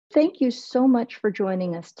Thank you so much for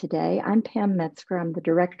joining us today. I'm Pam Metzger. I'm the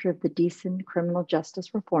director of the Deason Criminal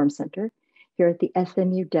Justice Reform Center here at the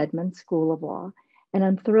SMU Dedman School of Law. And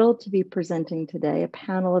I'm thrilled to be presenting today a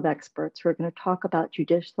panel of experts who are going to talk about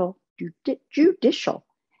judicial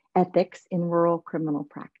ethics in rural criminal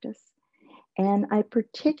practice. And I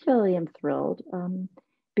particularly am thrilled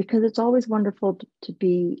because it's always wonderful to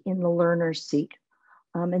be in the learner's seat.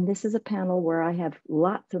 And this is a panel where I have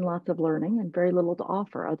lots and lots of learning and very little to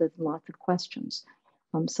offer other than lots of questions.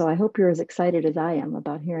 So I hope you're as excited as I am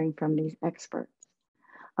about hearing from these experts.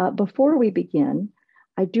 Before we begin,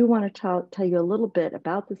 I do want to tell you a little bit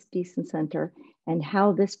about this Deason Center and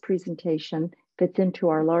how this presentation fits into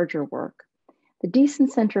our larger work. The Deason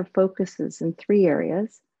Center focuses in 3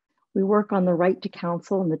 areas. We work on the right to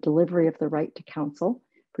counsel and the delivery of the right to counsel,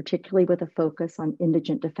 particularly with a focus on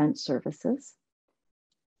indigent defense services.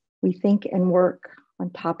 We think and work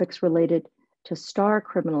on topics related to STAR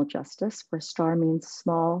criminal justice, where STAR means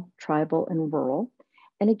small, tribal, and rural.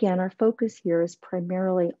 And again, our focus here is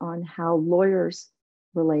primarily on how lawyers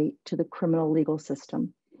relate to the criminal legal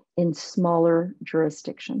system in smaller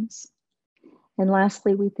jurisdictions. And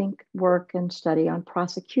lastly, we think, work, and study on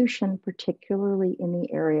prosecution, particularly in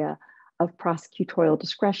the area of prosecutorial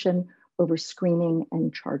discretion over screening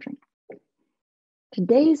and charging.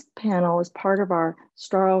 Today's panel is part of our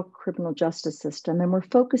STAR criminal justice system, and we're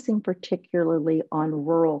focusing particularly on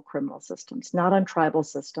rural criminal systems, not on tribal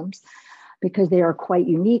systems, because they are quite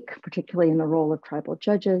unique, particularly in the role of tribal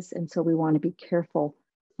judges. And so we want to be careful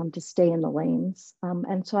to stay in the lanes.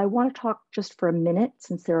 And so I want to talk just for a minute,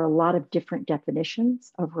 since there are a lot of different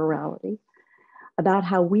definitions of rurality, about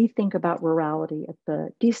how we think about rurality at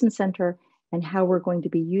the Deason Center and how we're going to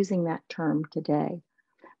be using that term today.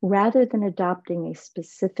 Rather than adopting a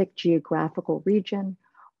specific geographical region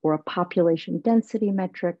or a population density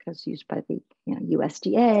metric as used by the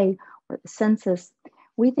USDA or the census,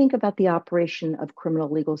 we think about the operation of criminal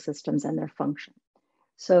legal systems and their function.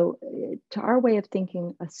 So to our way of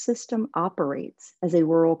thinking, a system operates as a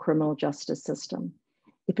rural criminal justice system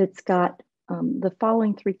if it's got the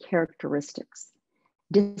following 3 characteristics.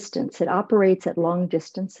 Distance, it operates at long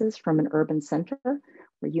distances from an urban center,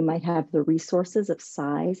 where you might have the resources of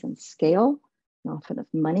size and scale, and often of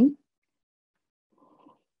money.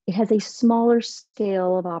 It has a smaller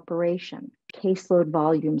scale of operation. Caseload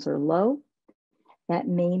volumes are low. That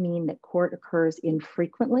may mean that court occurs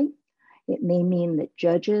infrequently. It may mean that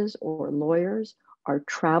judges or lawyers are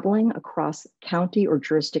traveling across county or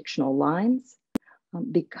jurisdictional lines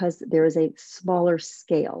because there is a smaller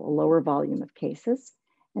scale, a lower volume of cases.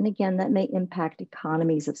 And again, that may impact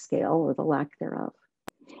economies of scale or the lack thereof.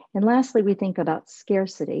 And lastly, we think about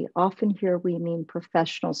scarcity. Often here we mean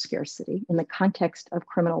professional scarcity in the context of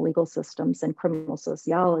criminal legal systems and criminal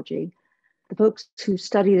sociology. The folks who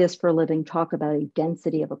study this for a living talk about a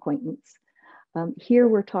density of acquaintance. Here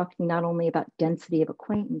we're talking not only about density of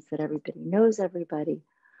acquaintance, that everybody knows everybody,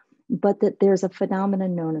 but that there's a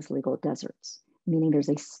phenomenon known as legal deserts, meaning there's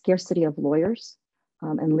a scarcity of lawyers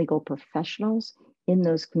and legal professionals in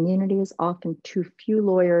those communities, often too few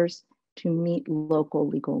lawyers to meet local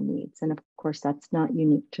legal needs. And of course, that's not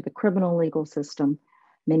unique to the criminal legal system.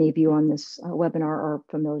 Many of you on this webinar are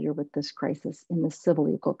familiar with this crisis in the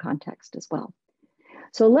civil legal context as well.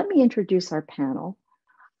 So let me introduce our panel.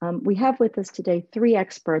 We have with us today 3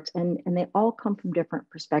 experts, and they all come from different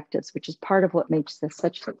perspectives, which is part of what makes this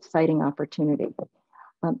such an exciting opportunity.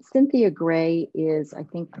 Cynthia Gray is, I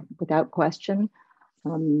think, without question,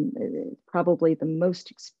 probably the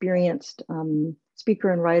most experienced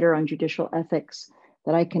speaker and writer on judicial ethics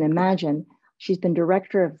that I can imagine. She's been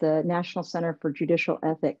director of the National Center for Judicial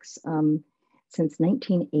Ethics since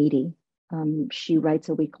 1980. She writes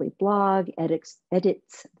a weekly blog, edits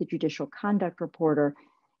the Judicial Conduct Reporter,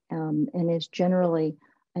 and is generally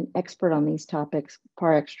an expert on these topics,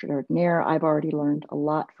 par extraordinaire. I've already learned a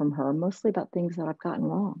lot from her, mostly about things that I've gotten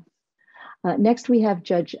wrong. Next, we have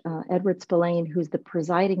Judge Edward Spillane, who's the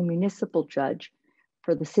presiding municipal judge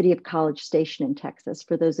for the city of College Station in Texas.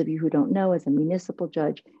 For those of you who don't know, as a municipal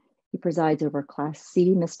judge, he presides over Class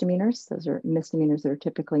C misdemeanors. Those are misdemeanors that are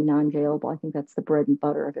typically non-jailable. I think that's the bread and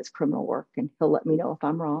butter of his criminal work, and he'll let me know if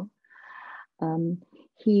I'm wrong.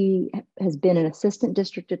 He has been an assistant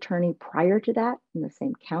district attorney prior to that in the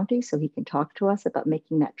same county, so he can talk to us about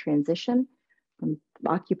making that transition from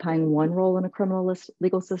occupying one role in a criminal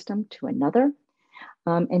legal system to another.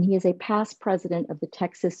 And he is a past president of the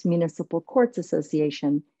Texas Municipal Courts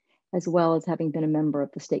Association, as well as having been a member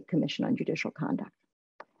of the State Commission on Judicial Conduct.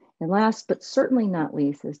 And last, but certainly not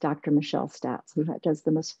least, is Dr. Michelle Statz, who does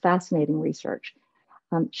the most fascinating research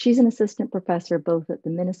She's an assistant professor both at the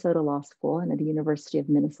Minnesota Law School and at the University of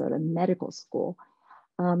Minnesota Medical School.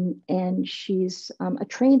 And she's a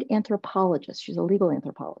trained anthropologist. She's a legal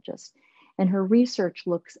anthropologist. And her research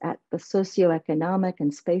looks at the socioeconomic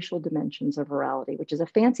and spatial dimensions of rurality, which is a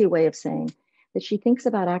fancy way of saying that she thinks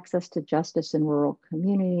about access to justice in rural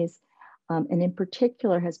communities, and in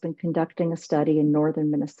particular has been conducting a study in northern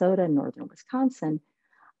Minnesota and northern Wisconsin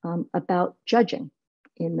about judging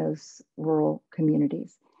in those rural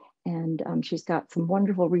communities. And she's got some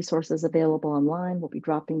wonderful resources available online. We'll be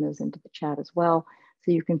dropping those into the chat as well,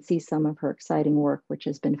 so you can see some of her exciting work, which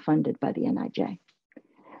has been funded by the NIJ.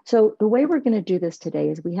 So the way we're going to do this today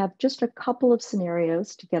is we have just a couple of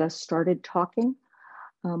scenarios to get us started talking.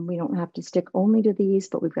 We don't have to stick only to these,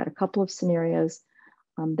 but we've got a couple of scenarios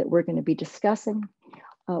that we're going to be discussing.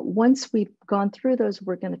 Once we've gone through those,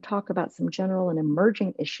 we're going to talk about some general and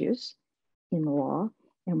emerging issues in the law,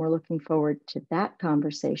 and we're looking forward to that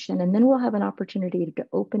conversation. And then we'll have an opportunity to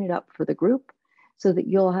open it up for the group so that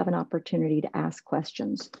you'll have an opportunity to ask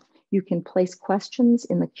questions. You can place questions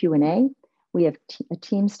in the Q&A. We have a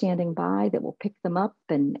team standing by that will pick them up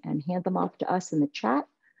and hand them off to us in the chat.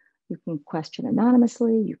 You can question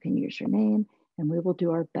anonymously, you can use your name, and we will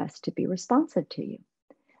do our best to be responsive to you.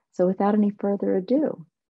 So without any further ado,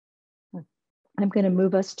 I'm going to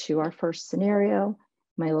move us to our first scenario,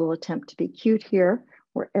 my little attempt to be cute here,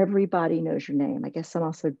 where everybody knows your name. I guess I'm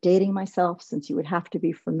also dating myself, since you would have to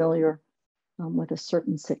be familiar with a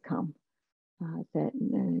certain sitcom that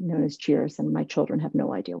known as Cheers, and my children have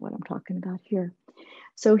no idea what I'm talking about here.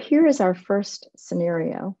 So here is our first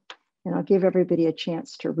scenario, and I'll give everybody a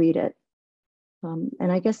chance to read it.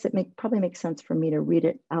 And I guess it probably makes sense for me to read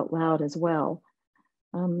it out loud as well.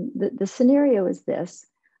 The scenario is this: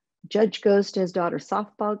 judge goes to his daughter's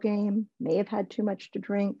softball game, may have had too much to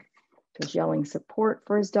drink, was yelling support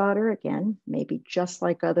for his daughter, again, maybe just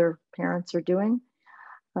like other parents are doing.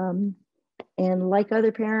 And like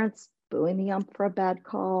other parents, booing the ump for a bad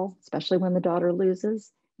call, especially when the daughter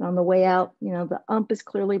loses. And on the way out, the ump is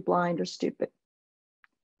clearly blind or stupid.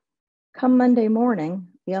 Come Monday morning,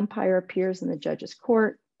 the umpire appears in the judge's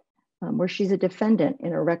court, where she's a defendant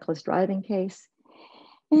in a reckless driving case.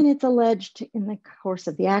 And it's alleged in the course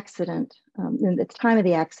of the accident, in the time of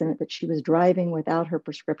the accident, that she was driving without her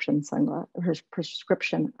prescription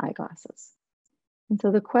eyeglasses. And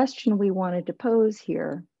so the question we wanted to pose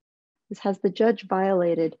here is, has the judge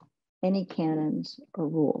violated any canons or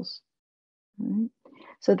rules? All right.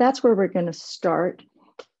 So that's where we're going to start.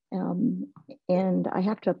 And I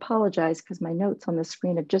have to apologize because my notes on the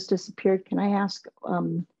screen have just disappeared. Can I ask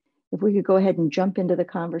if we could go ahead and jump into the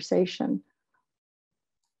conversation?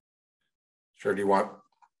 Sure. Do you want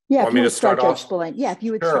me to start off? Spillane. Yeah, if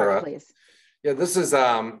you would start, please. Yeah, this is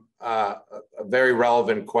a very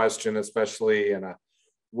relevant question, especially in a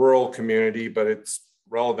rural community, but it's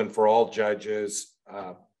relevant for all judges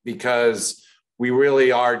because we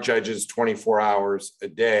really are judges 24 hours a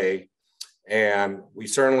day. And we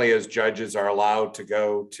certainly, as judges, are allowed to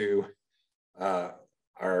go to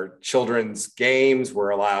our children's games. We're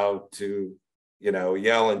allowed to,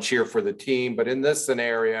 yell and cheer for the team. But in this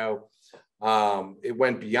scenario, it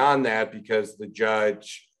went beyond that because the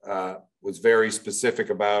judge was very specific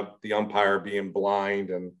about the umpire being blind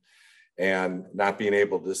and not being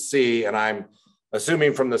able to see. And I'm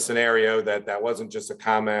assuming from the scenario that wasn't just a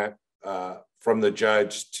comment from the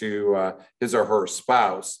judge to his or her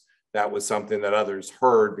spouse. That was something that others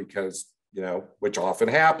heard because, which often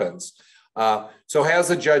happens. So has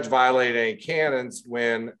the judge violated any canons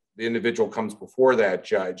when the individual comes before that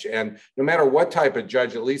judge? And no matter what type of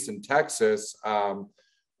judge, at least in Texas,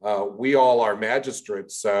 we all are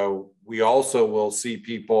magistrates. So we also will see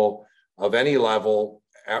people of any level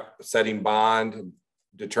setting bond and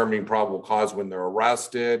determining probable cause when they're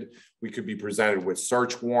arrested. We could be presented with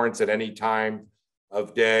search warrants at any time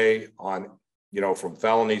of day on, from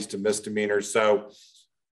felonies to misdemeanors. So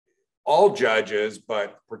all judges,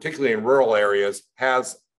 but particularly in rural areas,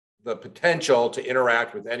 has the potential to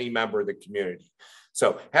interact with any member of the community.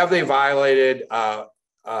 So have they violated now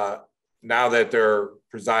that they're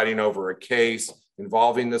presiding over a case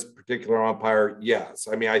involving this particular umpire? Yes.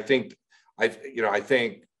 I mean, I think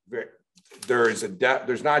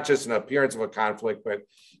there's not just an appearance of a conflict, but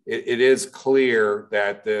it is clear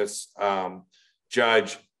that this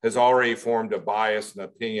judge has already formed a bias and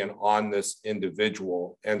opinion on this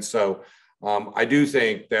individual. And so I do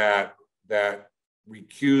think that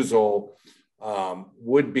recusal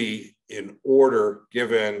would be in order,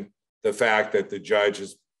 given the fact that the judge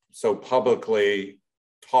has so publicly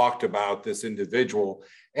talked about this individual.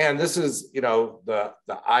 And this is, the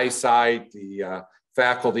eyesight, the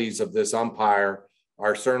faculties of this umpire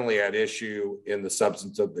are certainly at issue in the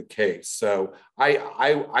substance of the case. So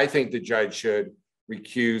I think the judge should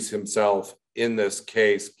recuse himself in this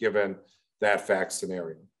case, given that fact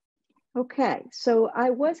scenario. Okay, so I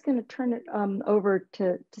was going to turn it over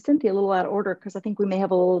to Cynthia a little out of order, because I think we may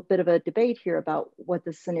have a little bit of a debate here about what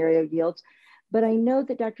this scenario yields. But I know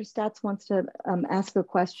that Dr. Statz wants to ask a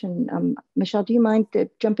question. Michelle, do you mind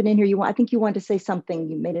jumping in here? I think you wanted to say something.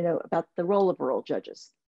 You made a note about the role of rural judges.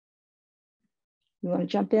 You want to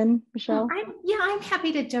jump in, Michelle? I'm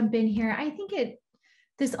happy to jump in here. I think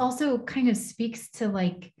this also kind of speaks to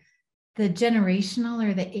like the generational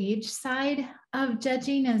or the age side of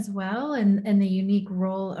judging as well, and the unique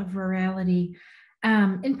role of rurality.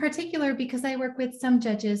 In particular, because I work with some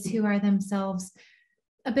judges who are themselves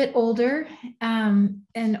a bit older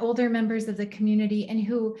and older members of the community, and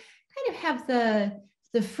who kind of have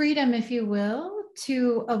the freedom, if you will,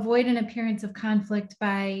 to avoid an appearance of conflict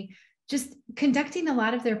by just conducting a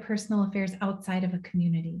lot of their personal affairs outside of a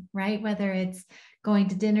community, right? Whether it's going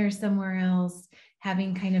to dinner somewhere else,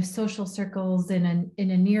 having kind of social circles in a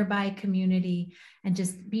nearby community, and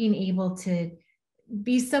just being able to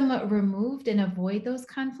be somewhat removed and avoid those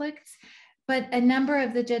conflicts. But a number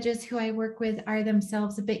of the judges who I work with are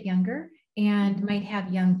themselves a bit younger and might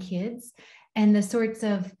have young kids, and the sorts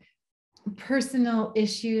of personal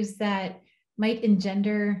issues that might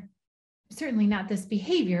engender, certainly not this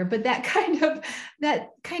behavior, but that kind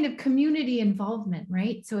of community involvement,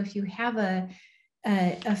 right? So if you have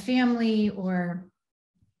a family or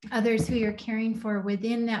others who you're caring for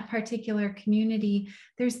within that particular community,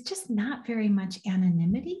 there's just not very much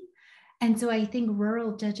anonymity. And so I think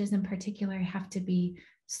rural judges in particular have to be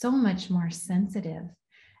so much more sensitive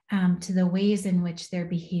to the ways in which their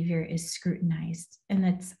behavior is scrutinized. And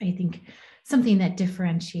that's, I think, something that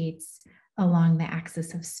differentiates along the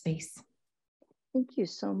axis of space. Thank you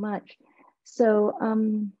so much. So,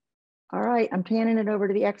 all right, I'm handing it over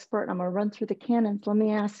to the expert. I'm going to run through the canons. Let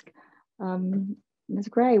me ask Ms.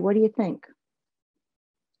 Gray, what do you think?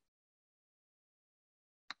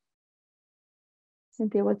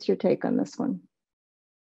 Cynthia, what's your take on this one?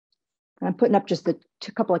 I'm putting up just a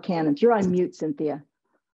couple of canons. You're on mute, Cynthia.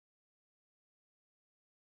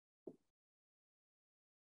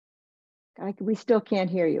 We still can't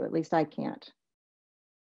hear you. At least I can't.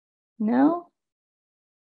 No?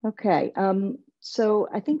 Okay. So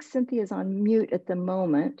I think Cynthia's on mute at the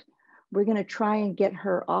moment. We're going to try and get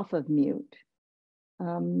her off of mute.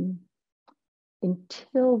 Until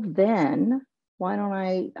then, why don't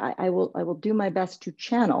I will do my best to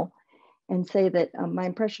channel and say that my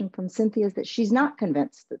impression from Cynthia is that she's not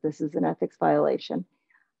convinced that this is an ethics violation.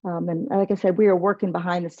 And like I said, we are working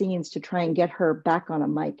behind the scenes to try and get her back on a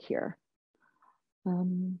mic here.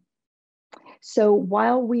 So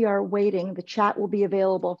while we are waiting, the chat will be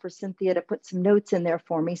available for Cynthia to put some notes in there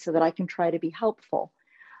for me so that I can try to be helpful.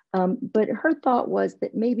 But her thought was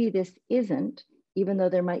that maybe this isn't, even though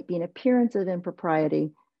there might be an appearance of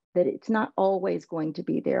impropriety, that it's not always going to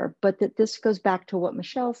be there, but that this goes back to what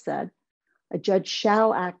Michelle said. A judge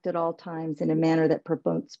shall act at all times in a manner that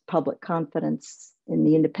promotes public confidence in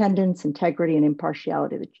the independence, integrity, and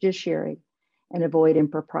impartiality of the judiciary, and avoid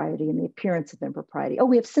impropriety and the appearance of impropriety. Oh,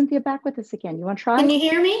 we have Cynthia back with us again. You want to try? Can you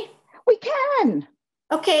hear me? We can.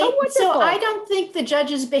 Okay, so I don't think the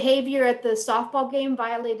judge's behavior at the softball game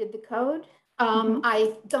violated the code.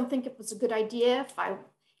 I don't think it was a good idea. If I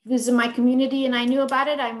was in my community and I knew about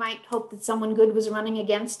it, I might hope that someone good was running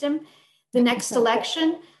against him the next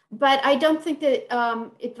election. But I don't think that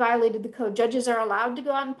it violated the code. Judges are allowed to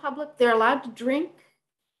go out in public. They're allowed to drink.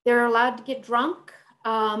 They're allowed to get drunk.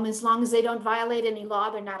 As long as they don't violate any law,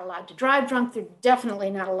 they're not allowed to drive drunk. They're definitely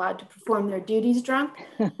not allowed to perform their duties drunk.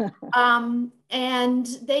 And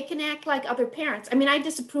they can act like other parents. I mean, I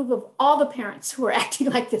disapprove of all the parents who are acting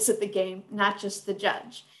like this at the game, not just the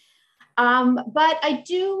judge. But I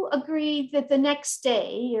do agree that the next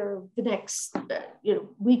day or the next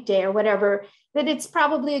weekday or whatever, that it's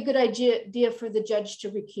probably a good idea for the judge to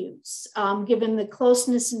recuse, given the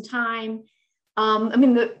closeness in time. I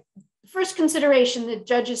mean, the first consideration, the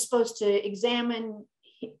judge is supposed to examine,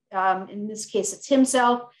 in this case, it's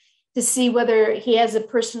himself, to see whether he has a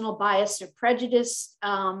personal bias or prejudice.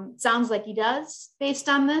 Sounds like he does based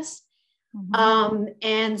on this.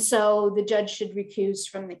 And so the judge should recuse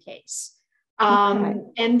from the case.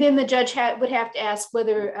 And then the judge would have to ask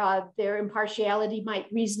whether their impartiality might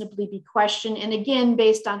reasonably be questioned. And again,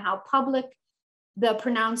 based on how public the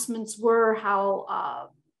pronouncements were, how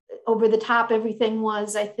over the top everything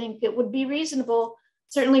was, I think it would be reasonable,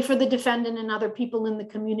 certainly for the defendant and other people in the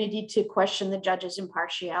community, to question the judge's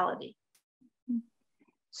impartiality.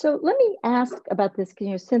 So let me ask about this.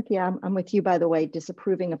 Cynthia, I'm with you, by the way,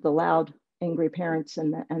 disapproving of the loud, angry parents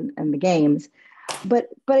and the games. But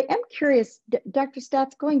I am curious, Dr.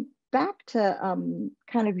 Statz, going back to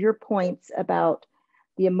kind of your points about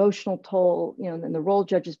the emotional toll, and the role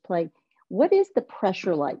judges play. What is the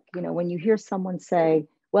pressure like? When you hear someone say,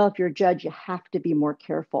 well, if you're a judge, you have to be more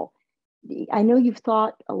careful. I know you've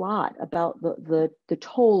thought a lot about the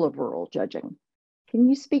toll of rural judging. Can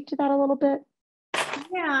you speak to that a little bit?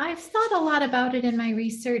 Yeah, I've thought a lot about it in my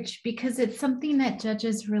research because it's something that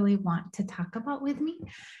judges really want to talk about with me.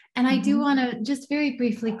 And I do want to just very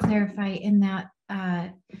briefly clarify in that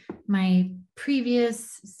my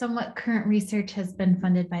previous, somewhat current research has been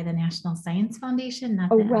funded by the National Science Foundation.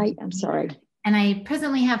 Right. I'm sorry. And I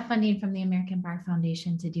presently have funding from the American Bar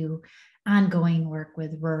Foundation to do ongoing work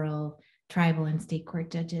with rural, tribal, and state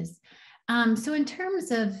court judges. So in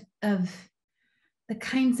terms of the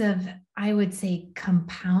kinds of, I would say,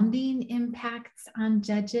 compounding impacts on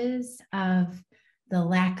judges of the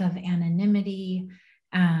lack of anonymity,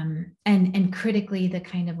 and critically, the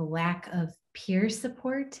kind of lack of peer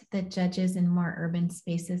support that judges in more urban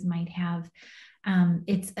spaces might have,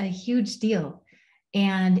 it's a huge deal.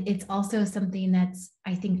 And it's also something that's,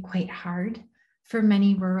 I think, quite hard for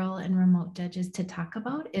many rural and remote judges to talk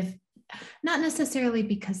about, if not necessarily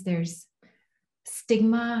because there's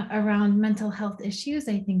stigma around mental health issues.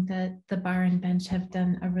 I think that the bar and bench have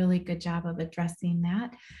done a really good job of addressing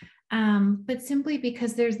that. But simply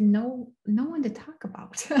because there's no one to talk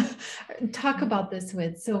about this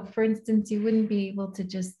with. So for instance, you wouldn't be able to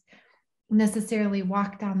just necessarily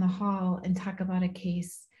walk down the hall and talk about a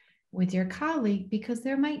case with your colleague because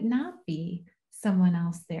there might not be someone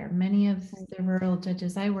else there. Many of the rural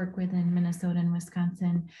judges I work with in Minnesota and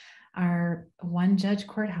Wisconsin are one judge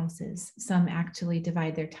courthouses. Some actually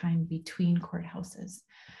divide their time between courthouses.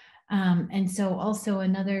 And so also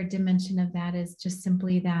another dimension of that is just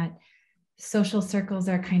simply that social circles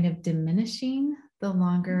are kind of diminishing the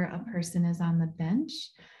longer a person is on the bench,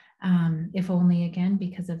 if only again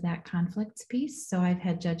because of that conflicts piece. So I've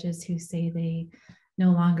had judges who say they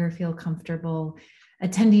no longer feel comfortable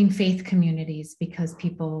attending faith communities because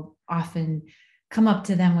people often come up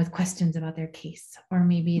to them with questions about their case, or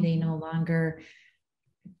maybe they no longer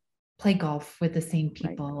play golf with the same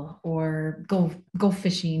people, or go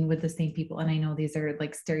fishing with the same people. And I know these are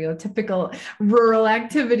like stereotypical rural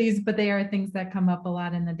activities, but they are things that come up a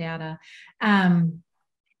lot in the data. And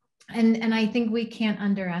I think we can't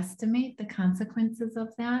underestimate the consequences of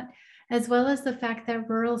that, as well as the fact that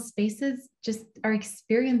rural spaces just are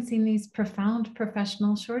experiencing these profound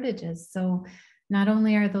professional shortages. So not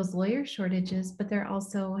only are those lawyer shortages, but they're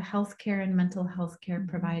also healthcare and mental health care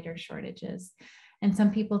provider shortages. And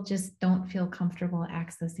some people just don't feel comfortable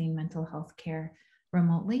accessing mental health care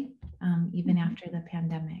remotely, even after the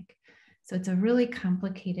pandemic. So it's a really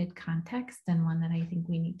complicated context, and one that I think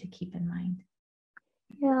we need to keep in mind.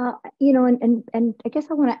 Yeah, and I guess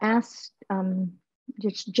I want to ask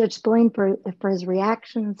Judge Spillane for his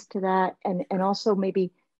reactions to that, and also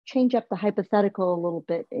maybe change up the hypothetical a little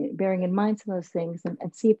bit, bearing in mind some of those things,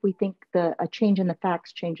 and see if we think a change in the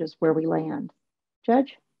facts changes where we land.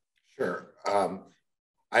 Judge? Sure.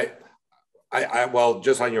 Well,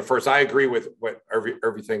 just on your first, I agree with what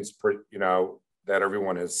everything's that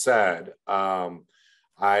everyone has said. I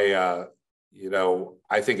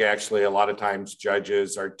think actually a lot of times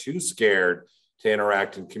judges are too scared to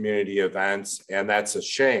interact in community events, and that's a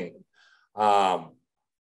shame.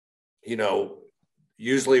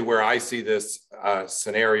 Usually where I see this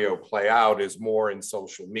scenario play out is more in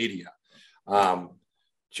social media.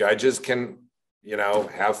 Judges can,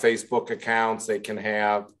 have Facebook accounts, they can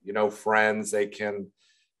have, friends, they can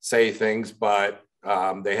say things, but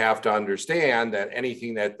they have to understand that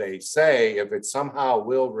anything that they say, if it somehow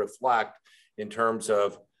will reflect in terms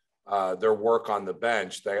of their work on the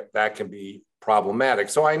bench, that can be problematic.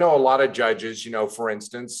 So I know a lot of judges, for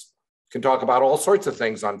instance, can talk about all sorts of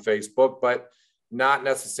things on Facebook, but not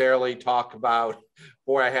necessarily talk about,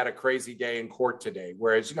 boy, I had a crazy day in court today.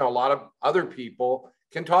 Whereas, a lot of other people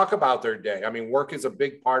can talk about their day. I mean, work is a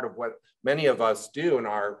big part of what many of us do, and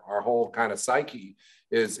our whole kind of psyche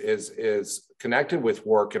is connected with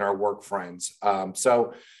work and our work friends.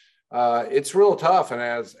 So it's real tough. And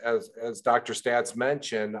as Dr. Statz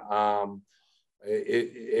mentioned,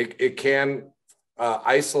 it can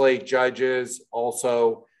isolate judges,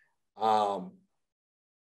 also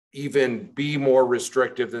even be more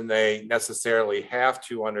restrictive than they necessarily have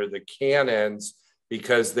to under the canons,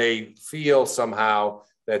 because they feel somehow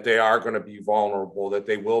that they are going to be vulnerable, that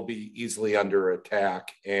they will be easily under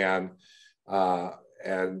attack. And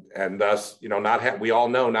and thus, we all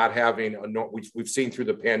know not having we've seen through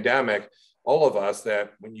the pandemic, all of us,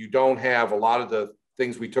 that when you don't have a lot of the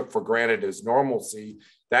things we took for granted as normalcy,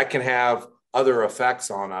 that can have other effects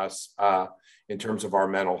on us in terms of our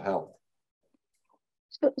mental health.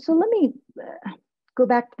 So let me go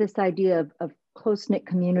back to this idea of close-knit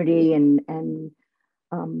community and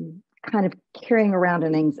kind of carrying around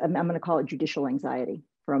I'm going to call it judicial anxiety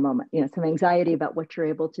for a moment, some anxiety about what you're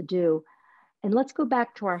able to do. And let's go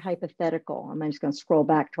back to our hypothetical. I'm just going to scroll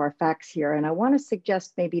back to our facts here. And I want to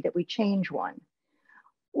suggest maybe that we change one.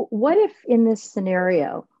 What if in this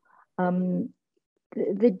scenario,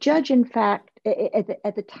 the judge, in fact,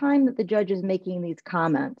 at the time that the judge is making these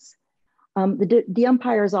comments, the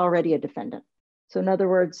umpire is already a defendant. So in other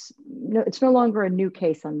words, it's no longer a new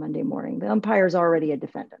case on Monday morning. The umpire is already a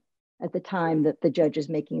defendant at the time that the judge is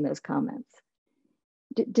making those comments.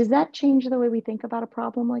 Does that change the way we think about a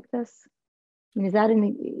problem like this? I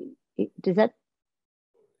mean, does that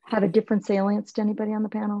have a different salience to anybody on the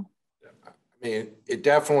panel? I mean, it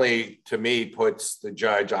definitely, to me, puts the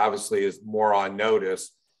judge obviously is more on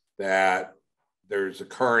notice that there's a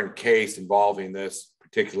current case involving this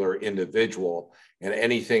particular individual, and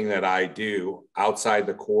anything that I do outside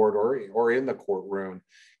the court or in the courtroom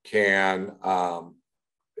can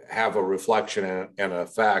have a reflection and an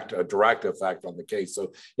effect, a direct effect on the case.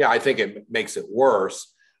 So yeah, I think it makes it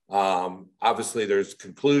worse. Obviously, there's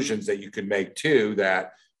conclusions that you could make too,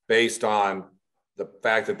 that based on the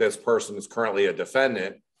fact that this person is currently a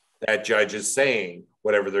defendant, that judge is saying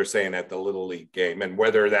whatever they're saying at the Little League game. And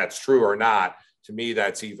whether that's true or not, to me,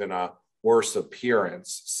 that's even a worse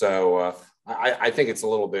appearance. So I think it's a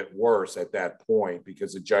little bit worse at that point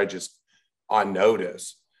because the judge is on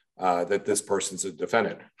notice that this person's a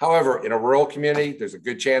defendant. However, in a rural community, there's a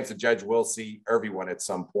good chance the judge will see everyone at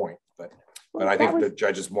some point. But I think the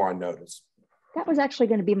judge is more on notice. That was actually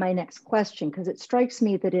going to be my next question, because it strikes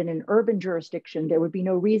me that in an urban jurisdiction, there would be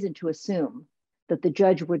no reason to assume that the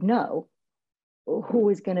judge would know who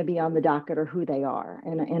is going to be on the docket or who they are.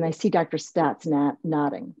 And I see Dr. Statz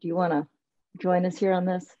nodding. Do you want to join us here on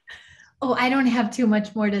this? Oh, I don't have too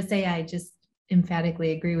much more to say. I just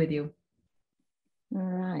emphatically agree with you. All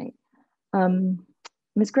right.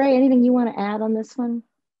 Ms. Gray, anything you want to add on this one?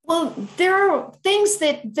 Well, there are things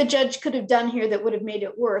that the judge could have done here that would have made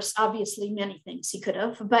it worse. Obviously, many things he could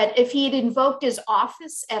have. But if he had invoked his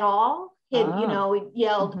office at all, he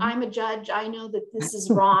yelled, "I'm a judge. I know that this is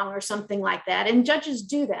wrong," or something like that. And judges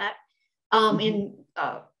do that in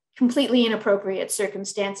completely inappropriate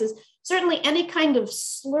circumstances. Certainly, any kind of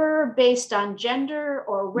slur based on gender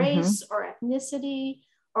or race or ethnicity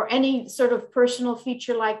or any sort of personal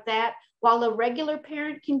feature like that. While a regular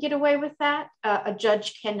parent can get away with that, a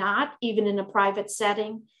judge cannot, even in a private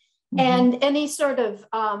setting. And any sort of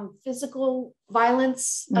physical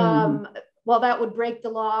violence, while that would break the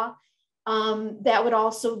law, that would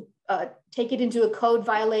also take it into a code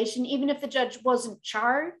violation, even if the judge wasn't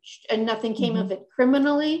charged and nothing came of it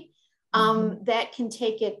criminally, that can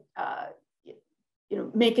take it,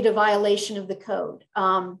 make it a violation of the code.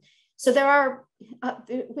 So there are,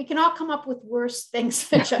 we can all come up with worse things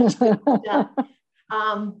the judge could have done.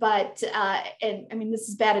 And I mean, this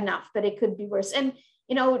is bad enough, but it could be worse. And,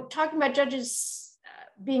 talking about judges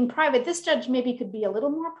being private, this judge maybe could be a little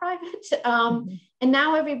more private. And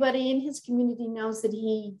now everybody in his community knows that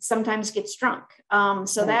he sometimes gets drunk.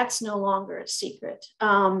 So that's no longer a secret.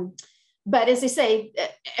 But as I say,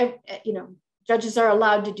 judges are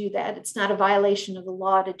allowed to do that. It's not a violation of the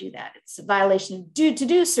law to do that. It's a violation to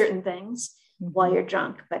do certain things while you're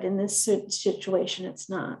drunk. But in this situation, it's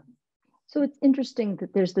not. So it's interesting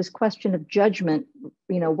that there's this question of judgment,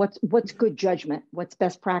 what's good judgment, what's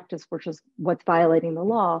best practice versus what's violating the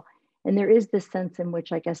law. And there is this sense in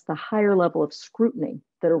which I guess the higher level of scrutiny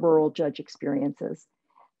that a rural judge experiences.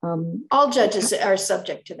 All judges are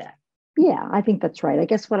subject to that. Yeah, I think that's right. I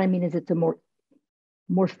guess what I mean is it's a more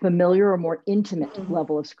familiar or more intimate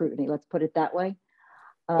level of scrutiny. Let's put it that way.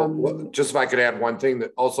 Well, just if I could add one thing,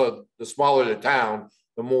 that also the smaller the town,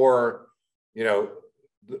 the more,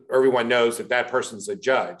 everyone knows that person's a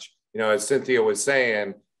judge. As Cynthia was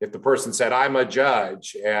saying, if the person said, "I'm a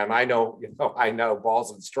judge and I know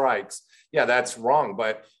balls and strikes," yeah, that's wrong.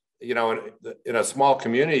 But, in a small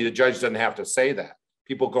community, the judge doesn't have to say that.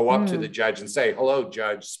 People go up to the judge and say, "Hello,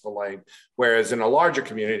 Judge Spillane." Whereas in a larger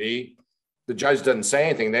community, the judge doesn't say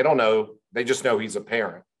anything. They don't know. They just know he's a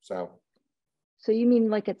parent. So you mean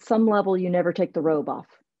like at some level, you never take the robe off?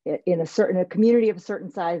 In a community of a certain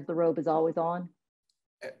size, the robe is always on?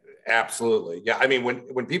 Absolutely. Yeah. I mean,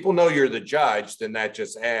 when people know you're the judge, then that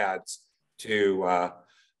just adds to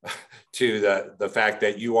to the fact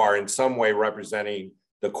that you are in some way representing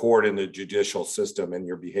the court and the judicial system in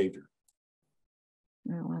your behavior.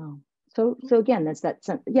 Oh, wow. So again, that's that.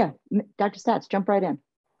 Yeah, Dr. Statz, jump right in.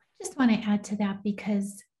 I just want to add to that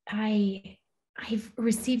because I've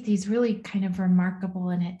received these really kind of remarkable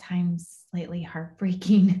and at times slightly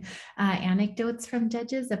heartbreaking anecdotes from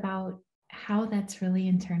judges about how that's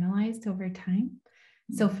really internalized over time.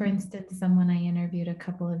 So for instance, someone I interviewed a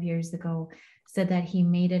couple of years ago said that he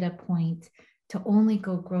made it a point to only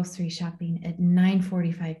go grocery shopping at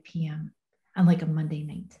 9:45 p.m. on like a Monday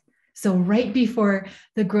night. So right before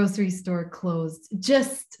the grocery store closed,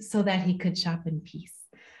 just so that he could shop in peace.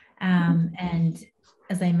 And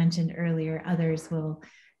as I mentioned earlier, others will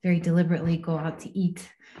very deliberately go out to eat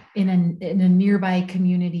in a nearby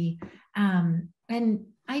community. And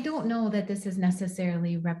I don't know that this is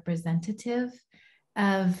necessarily representative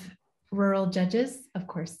of rural judges. Of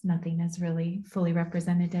course, nothing is really fully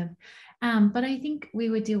representative. But I think we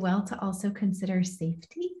would do well to also consider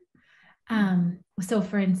safety. So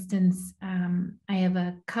for instance, I have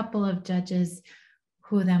a couple of judges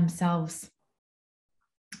who themselves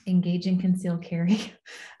engage in concealed carry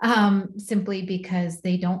simply because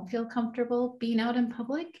they don't feel comfortable being out in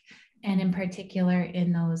public, and in particular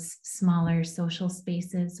in those smaller social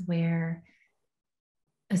spaces where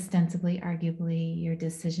ostensibly, arguably, your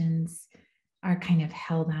decisions are kind of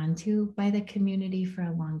held on to by the community for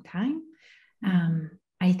a long time.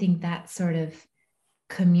 I think that sort of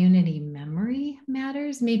community memory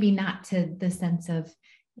matters, maybe not to the sense of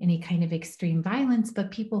any kind of extreme violence,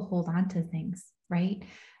 but people hold on to things, right?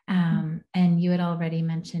 And you had already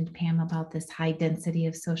mentioned, Pam, about this high density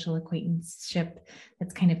of social acquaintanceship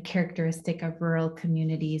that's kind of characteristic of rural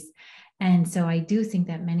communities. And so I do think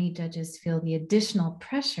that many judges feel the additional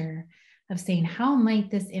pressure of saying, how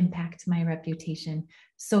might this impact my reputation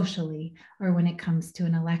socially or when it comes to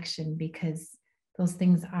an election, because those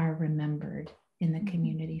things are remembered in the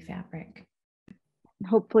community fabric.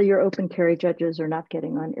 Hopefully your open carry judges are not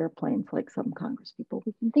getting on airplanes like some Congress people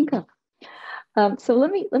we can think of. So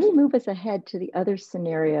let me move us ahead to the other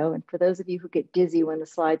scenario. And for those of you who get dizzy when the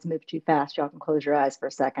slides move too fast, y'all can close your eyes for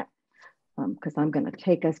a second, because I'm going to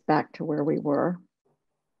take us back to where we were.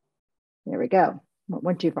 There we go.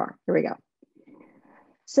 Went too far. Here we go.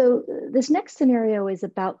 So this next scenario is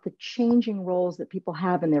about the changing roles that people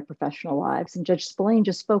have in their professional lives. And Judge Spillane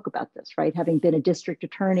just spoke about this, right? Having been a district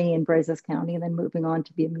attorney in Brazos County and then moving on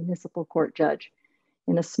to be a municipal court judge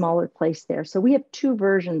in a smaller place there. So we have two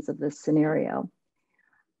versions of this scenario.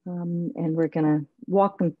 And we're going to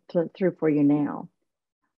walk them through for you now.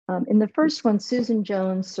 In the first one, Susan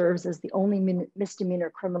Jones serves as the only misdemeanor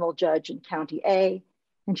criminal judge in County A,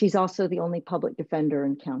 and she's also the only public defender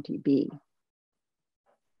in County B.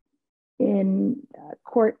 In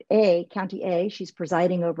Court A, County A, she's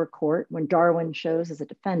presiding over court when Darwin shows as a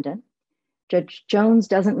defendant. Judge Jones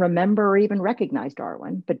doesn't remember or even recognize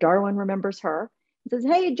Darwin, but Darwin remembers her and says,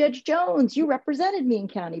 "Hey, Judge Jones, you represented me in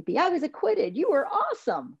County B. I was acquitted. You were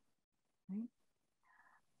awesome." Right?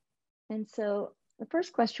 And so the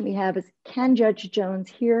first question we have is, can Judge Jones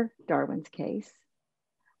hear Darwin's case?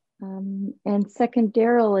 And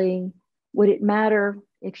secondarily, would it matter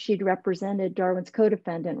if she'd represented Darwin's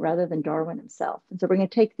co-defendant rather than Darwin himself? And so we're going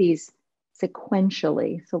to take these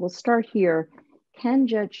sequentially. So we'll start here. Can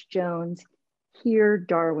Judge Jones hear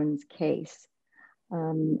Darwin's case?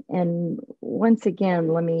 And once again,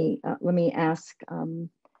 let me ask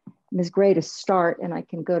Ms. Gray to start, and I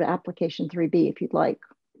can go to application 3B if you'd like.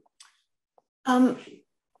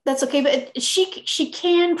 That's okay, but she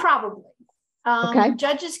can probably. Okay.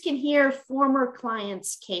 Judges can hear former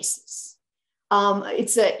clients' cases.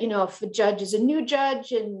 It's if a judge is a new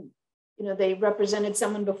judge and they represented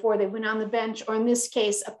someone before they went on the bench, or in this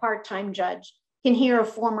case, a part-time judge can hear a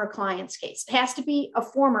former client's case. It has to be a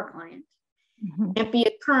former client, can't be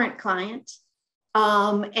a current client,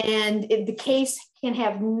 and the case can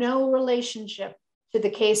have no relationship to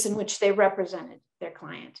the case in which they represented their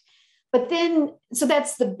client. But then, so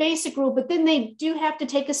that's the basic rule, but then they do have to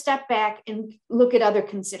take a step back and look at other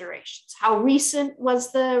considerations. How recent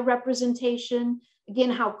was the representation? Again,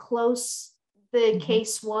 how close the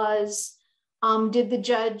case was. Did the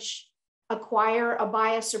judge acquire a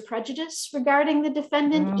bias or prejudice regarding the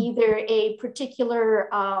defendant, either a particular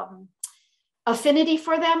affinity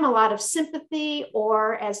for them, a lot of sympathy,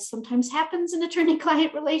 or, as sometimes happens in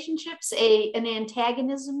attorney-client relationships, an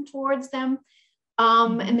antagonism towards them?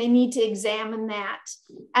 And they need to examine that,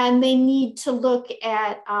 and they need to look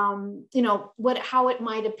at, how it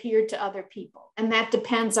might appear to other people. And that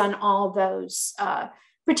depends on all those,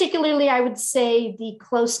 particularly, I would say, the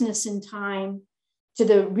closeness in time to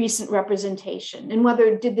the recent representation, and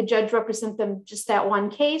whether did the judge represent them just that one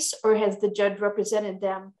case, or has the judge represented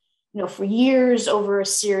them, for years over a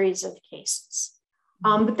series of cases.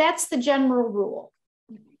 But that's the general rule.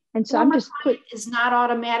 And so I'm just is not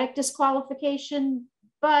automatic disqualification,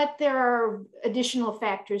 but there are additional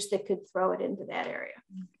factors that could throw it into that area.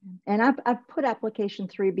 And I've put application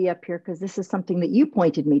 3B up here because this is something that you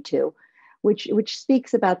pointed me to, which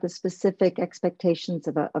speaks about the specific expectations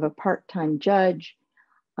of a part-time judge,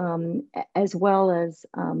 as well as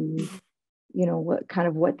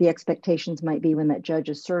what the expectations might be when that judge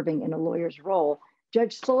is serving in a lawyer's role.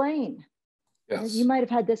 Judge Spillane, yes. You might have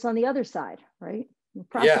had this on the other side, right? You're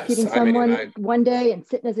prosecuting someone one day and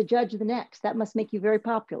sitting as a judge the next. That must make you very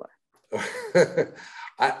popular.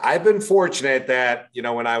 I've been fortunate that,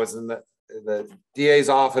 when I was in the DA's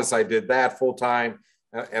office, I did that full time,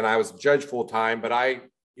 and I was a judge full time. But I,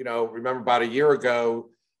 remember about a year ago,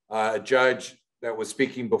 a judge that was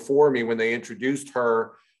speaking before me, when they introduced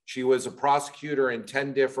her, she was a prosecutor in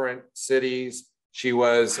 10 different cities. She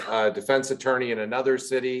was a defense attorney in another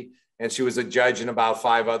city, and she was a judge in about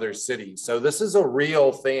 5 other cities. So this is a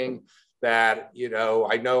real thing that,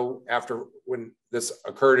 I know after when this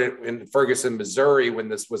occurred in Ferguson, Missouri, when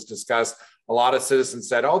this was discussed, a lot of citizens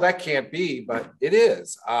said, oh, that can't be, but it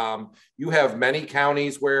is. You have many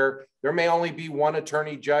counties where there may only be one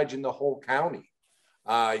attorney judge in the whole county.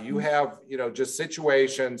 You have, just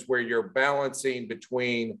situations where you're balancing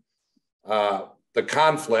between the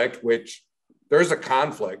conflict, which there's a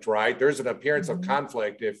conflict, right? There's an appearance of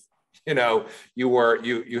conflict if,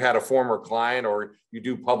 you had a former client, or you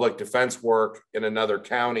do public defense work in another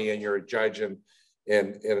county and you're a judge in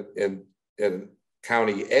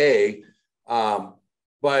county A.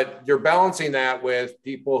 But you're balancing that with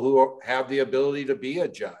people who have the ability to be a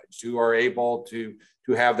judge, who are able to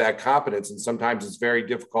have that competence. And sometimes it's very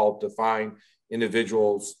difficult to find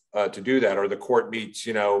individuals to do that, or the court meets,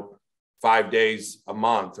 5 days a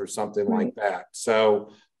month or something like that.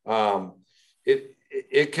 So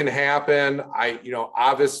it can happen.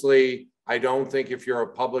 Obviously, I don't think if you're a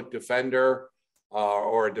public defender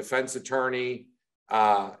or a defense attorney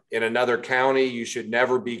in another county, you should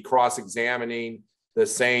never be cross-examining the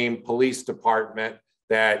same police department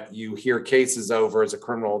that you hear cases over as a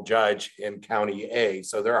criminal judge in county A.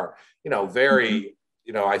 So there are, very,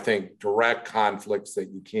 I think direct conflicts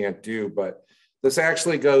that you can't do, but this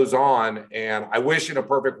actually goes on. And I wish in a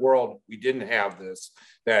perfect world we didn't have this,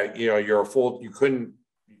 that, you're either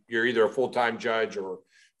a full-time judge or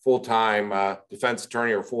full-time defense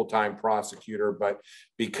attorney or full-time prosecutor, but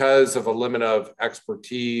because of a limit of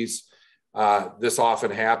expertise, this often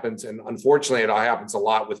happens. And unfortunately, it happens a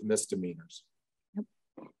lot with misdemeanors.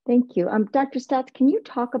 Thank you. Dr. Statz, can you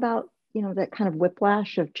talk about, that kind of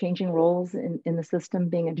whiplash of changing roles in the system,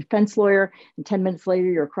 being a defense lawyer and 10 minutes later,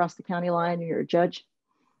 you're across the county line and you're a judge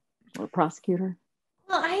or a prosecutor?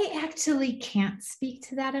 Well, I actually can't speak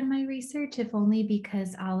to that in my research, if only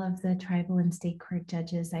because all of the tribal and state court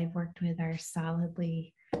judges I've worked with are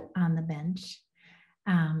solidly on the bench.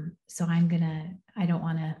 So I don't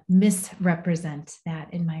want to misrepresent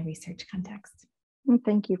that in my research context. Well,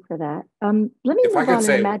 thank you for that. Let me move on and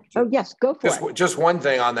imagine. Oh, yes, go for it. Just one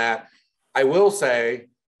thing on that. I will say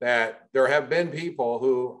that there have been people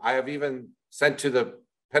who I have even sent to the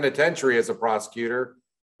penitentiary as a prosecutor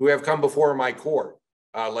who have come before my court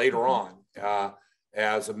later on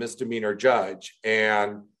as a misdemeanor judge.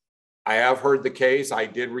 And I have heard the case. I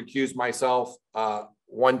did recuse myself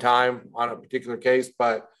one time on a particular case,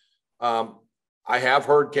 but I have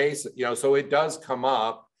heard cases, so it does come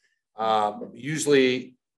up.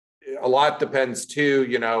 Usually a lot depends too,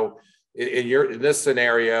 in this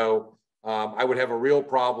scenario, I would have a real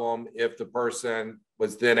problem if the person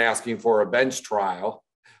was then asking for a bench trial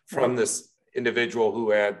from this individual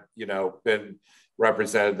who had, been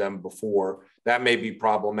represented them before. That may be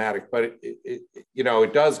problematic, but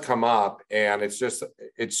it does come up, and it's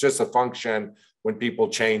just a function when people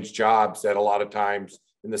change jobs that a lot of times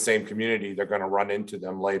in the same community, they're going to run into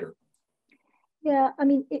them later. Yeah,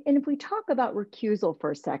 and if we talk about recusal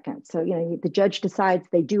for a second, so, the judge decides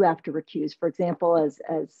they do have to recuse. For example, as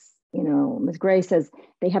Ms. Gray says,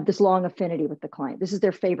 they have this long affinity with the client. This is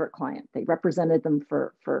their favorite client. They represented them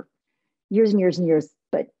for years and years and years,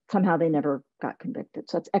 but somehow they never got convicted.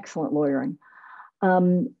 So that's excellent lawyering.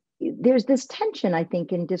 There's this tension, I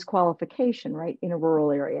think, in disqualification, right, in a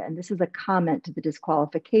rural area. And this is a comment to the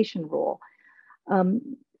disqualification rule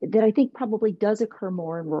that I think probably does occur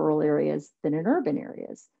more in rural areas than in urban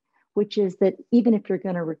areas, which is that even if you're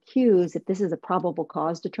going to recuse, if this is a probable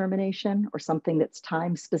cause determination or something that's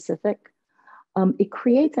time specific, it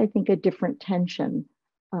creates, I think, a different tension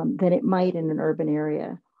than it might in an urban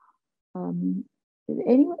area.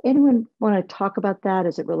 Anyone want to talk about that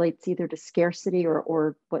as it relates either to scarcity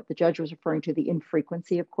or what the judge was referring to, the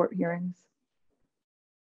infrequency of court hearings?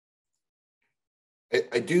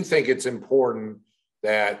 I do think it's important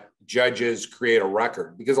that judges create a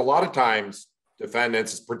record, because a lot of times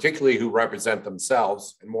defendants, particularly who represent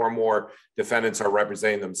themselves, and more defendants are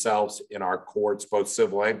representing themselves in our courts, both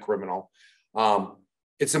civil and criminal.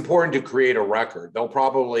 It's important to create a record. They'll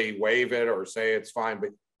probably waive it or say it's fine,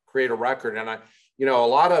 but create a record. And a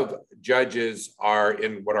lot of judges are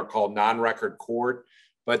in what are called non-record court,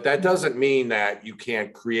 but that doesn't mean that you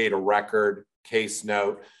can't create a record, case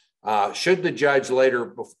note. Should the judge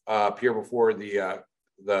later appear before the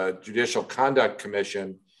Judicial Conduct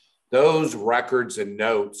Commission, those records and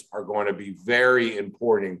notes are going to be very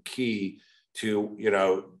important and key to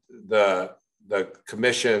the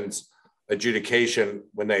commission's adjudication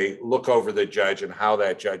when they look over the judge and how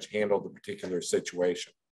that judge handled the particular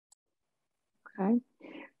situation. Okay,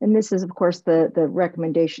 and this is of course the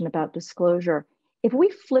recommendation about disclosure. If we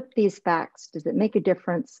flip these facts, does it make a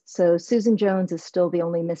difference? So Susan Jones is still the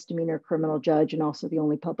only misdemeanor criminal judge and also the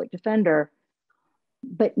only public defender.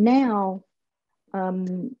 But now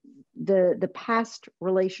the past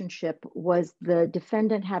relationship was the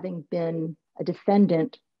defendant having been a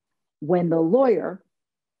defendant when the lawyer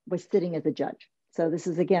was sitting as a judge. So this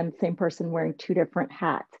is, again, same person wearing two different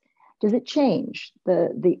hats. Does it change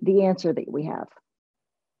the answer that we have?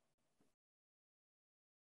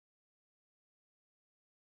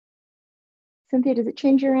 Cynthia, does it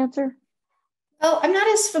change your answer? Well, I'm not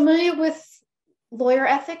as familiar with lawyer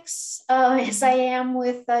ethics as I am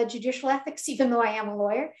with judicial ethics, even though I am a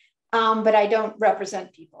lawyer, but I don't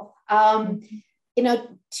represent people.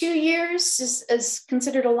 2 years is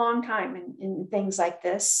considered a long time in things like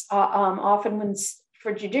this. Often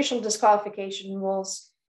for judicial disqualification rules,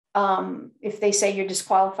 if they say you're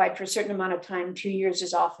disqualified for a certain amount of time, 2 years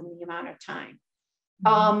is often the amount of time.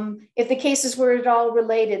 If the cases were at all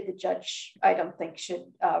related, the judge, I don't think, should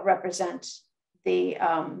represent the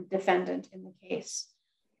defendant in the case.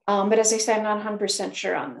 But as I said, I'm not 100%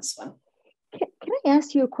 sure on this one. Can I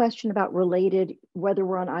ask you a question about related, whether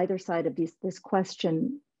we're on either side of this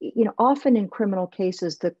question? Often in criminal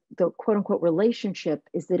cases, the quote unquote relationship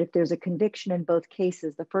is that if there's a conviction in both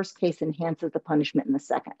cases, the first case enhances the punishment in the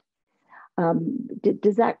second.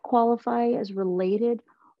 Does that qualify as related?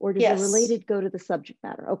 Or does the related go to the subject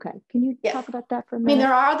matter? Okay, can you talk about that for a minute? I mean,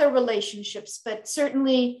 there are other relationships, but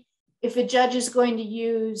certainly if a judge is going to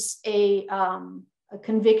use a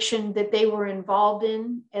conviction that they were involved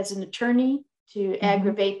in as an attorney to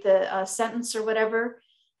aggravate the sentence or whatever,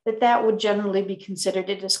 that would generally be considered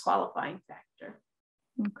a disqualifying factor.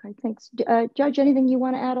 Okay, thanks. Judge, anything you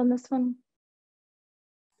want to add on this one?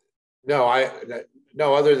 No,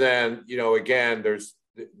 other than, again, there's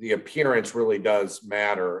the appearance really does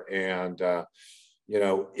matter. And,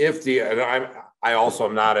 I also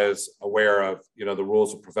am not as aware of, the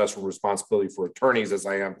rules of professional responsibility for attorneys as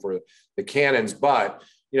I am for the canons, but,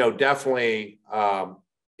 definitely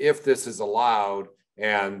if this is allowed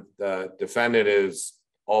and the defendant is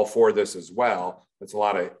all for this as well, that's a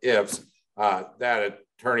lot of ifs, that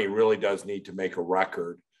attorney really does need to make a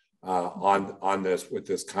record on this with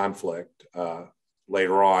this conflict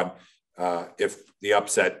later on. If the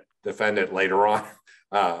upset defendant later on,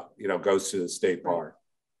 goes to the state bar.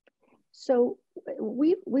 So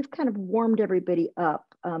we've kind of warmed everybody up.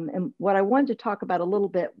 And what I wanted to talk about a little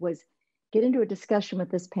bit was get into a discussion with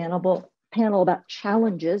this panel about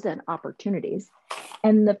challenges and opportunities.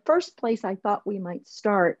 And the first place I thought we might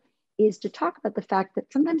start is to talk about the fact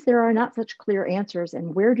that sometimes there are not such clear answers,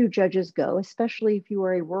 and where do judges go, especially if you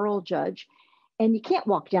are a rural judge and you can't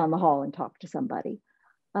walk down the hall and talk to somebody.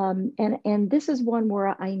 And this is one where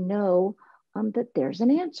I know that there's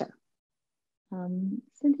an answer.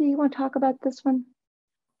 Cynthia, you want to talk about this one?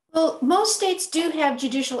 Well, most states do have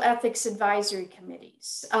judicial ethics advisory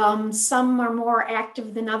committees. Some are more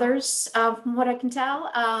active than others, from what I can tell.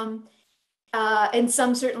 And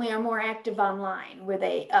some certainly are more active online, where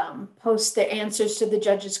they post their answers to the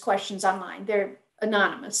judge's questions online. They're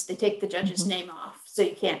anonymous. They take the judge's name off, so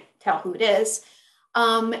you can't tell who it is.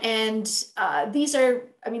 These are,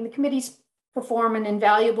 the committees perform an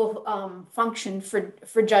invaluable function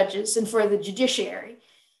for judges and for the judiciary,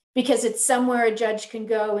 because it's somewhere a judge can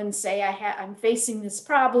go and say, I'm facing this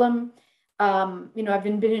problem. I've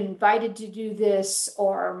been invited to do this,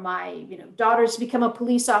 or my, daughter's become a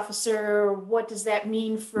police officer. What does that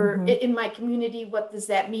mean for in my community? What does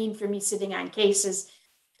that mean for me sitting on cases?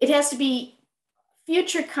 It has to be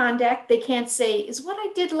future conduct. They can't say, is what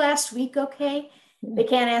I did last week okay? They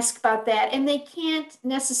can't ask about that. And they can't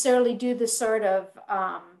necessarily do the sort of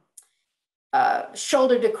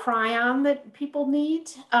shoulder to cry on that people need.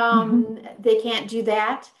 They can't do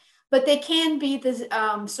that, but they can be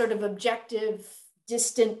the sort of objective,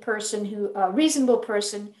 distant person who, reasonable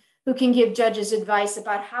person who can give judges advice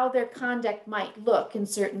about how their conduct might look in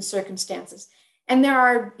certain circumstances. And there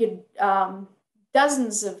are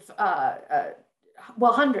dozens of,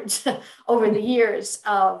 well, hundreds over the years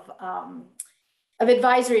of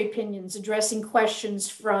advisory opinions addressing questions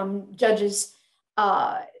from judges,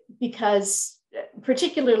 because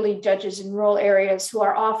particularly judges in rural areas who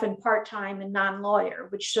are often part-time and non-lawyer,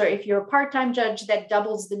 which, so if you're a part-time judge, that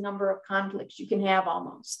doubles the number of conflicts you can have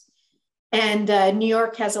almost. And New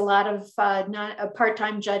York has a lot of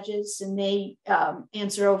part-time judges, and they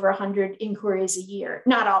answer over 100 inquiries a year.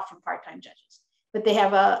 Not all from part-time judges, but they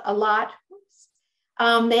have a lot.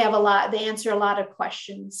 They answer a lot of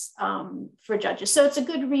questions for judges. So it's a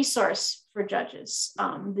good resource for judges,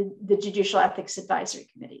 the Judicial Ethics Advisory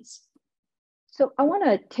Committees. So I'm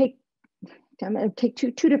going to take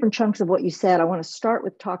two different chunks of what you said. I want to start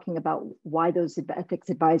with talking about why those ethics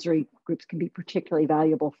advisory groups can be particularly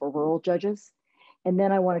valuable for rural judges. And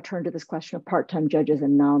then I want to turn to this question of part-time judges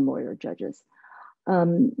and non-lawyer judges.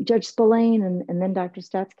 Judge Spillane and then Dr.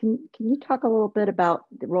 Statz, can you talk a little bit about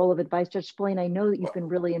the role of advice? Judge Spillane, I know that you've been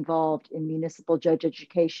really involved in municipal judge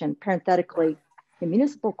education. Parenthetically, in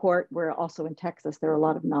municipal court, where also in Texas, there are a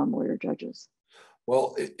lot of non-lawyer judges.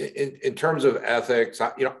 Well, in terms of ethics,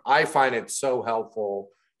 I find it so helpful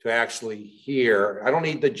to actually hear. I don't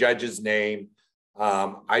need the judge's name.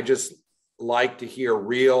 I just like to hear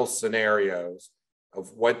real scenarios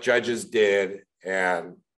of what judges did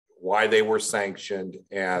and why they were sanctioned.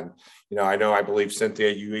 And, I believe,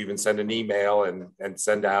 Cynthia, you even send an email and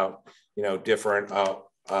send out, different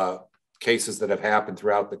cases that have happened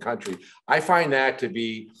throughout the country. I find that to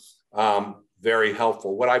be very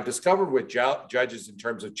helpful. What I've discovered with judges in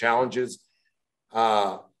terms of challenges,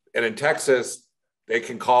 and in Texas, they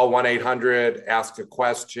can call 1-800, ask a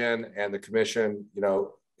question, and the commission,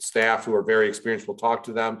 staff who are very experienced will talk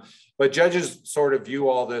to them. But judges sort of view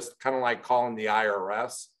all this kind of like calling the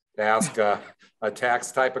IRS to ask a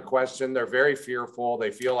tax type of question. They're very fearful.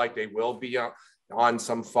 They feel like they will be on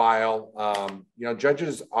some file.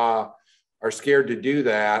 Judges are scared to do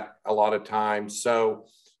that a lot of times. So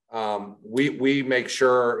we make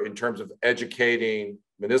sure, in terms of educating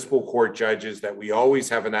municipal court judges, that we always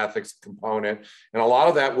have an ethics component. And a lot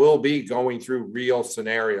of that will be going through real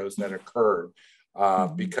scenarios that occurred,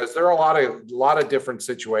 because there are a lot of different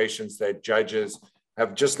situations that judges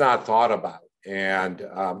have just not thought about. And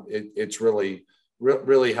it's really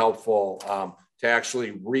helpful to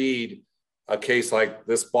actually read a case like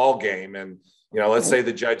this ball game. And, let's say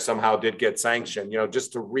the judge somehow did get sanctioned,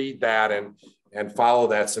 just to read that and follow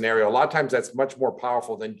that scenario. A lot of times that's much more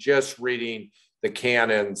powerful than just reading the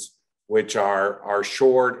canons, which are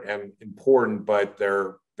short and important, but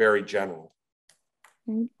they're very general.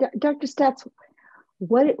 Dr. Statz,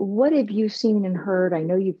 what have you seen and heard? I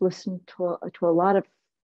know you've listened to a lot of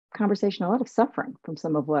conversation, a lot of suffering from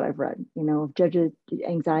some of what I've read, of judges'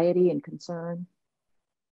 anxiety and concern.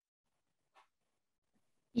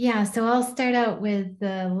 Yeah, so I'll start out with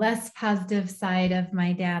the less positive side of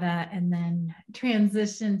my data and then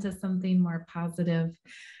transition to something more positive.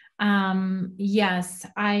 Yes,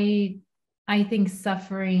 I think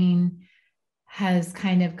suffering has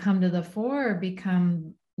kind of come to the fore,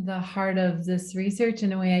 become the heart of this research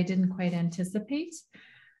in a way I didn't quite anticipate,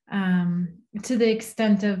 to the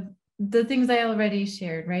extent of the things I already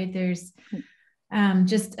shared, right? There's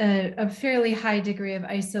just a fairly high degree of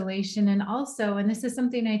isolation. And also, and this is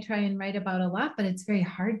something I try and write about a lot, but it's very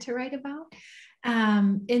hard to write about,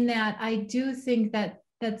 in that I do think that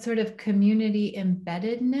sort of community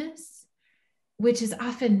embeddedness, which is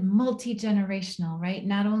often multi-generational, right?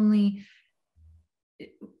 Not only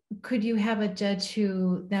could you have a judge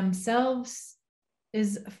who themselves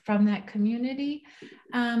is from that community,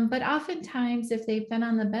 but oftentimes if they've been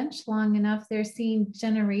on the bench long enough, they're seeing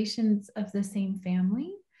generations of the same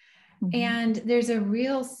family. And there's a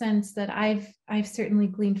real sense that I've certainly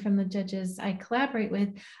gleaned from the judges I collaborate with,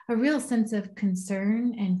 a real sense of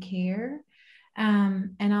concern and care.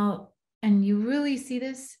 And you really see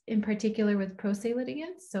this in particular with pro se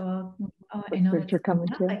litigants. So I know that you're coming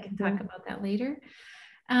to. I can talk about that later.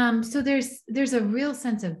 So there's a real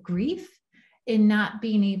sense of grief in not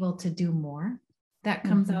being able to do more. That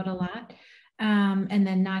comes out a lot. And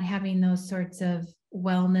then not having those sorts of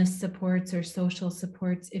wellness supports or social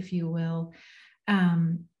supports, if you will.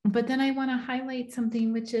 But then I want to highlight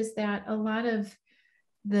something, which is that a lot of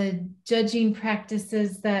the judging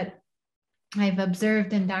practices that I've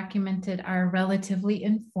observed and documented are relatively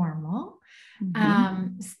informal,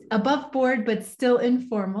 above board, but still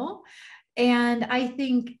informal. And I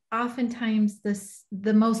think oftentimes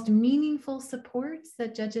the most meaningful supports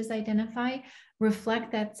that judges identify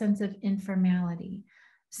reflect that sense of informality.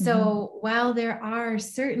 So while there are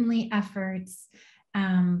certainly efforts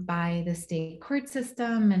by the state court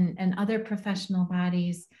system and other professional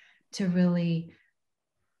bodies to really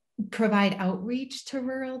provide outreach to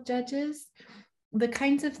rural judges, the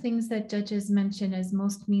kinds of things that judges mention as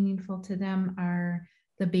most meaningful to them are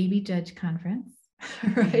the baby judge conference,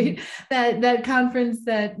 right? That conference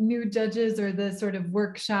that new judges, or the sort of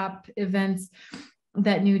workshop events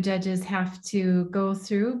that new judges have to go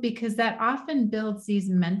through, because that often builds these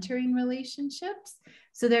mentoring relationships.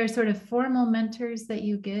 So there are sort of formal mentors that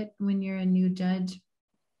you get when you're a new judge,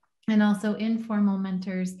 and also informal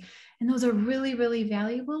mentors. And those are really, really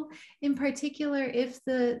valuable, in particular if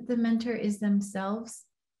the mentor is themselves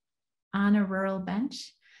on a rural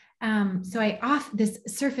bench. So this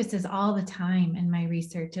surfaces all the time in my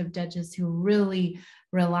research of judges who really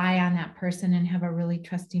rely on that person and have a really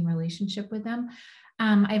trusting relationship with them.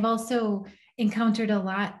 I've also encountered a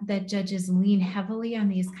lot that judges lean heavily on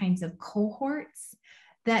these kinds of cohorts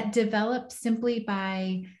that develop simply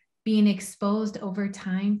by being exposed over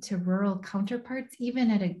time to rural counterparts,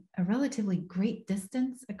 even at a relatively great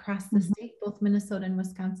distance across the state. Both Minnesota and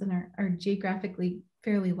Wisconsin are geographically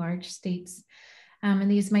fairly large states.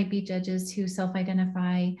 And these might be judges who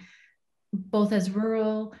self-identify both as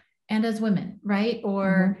rural and as women, right?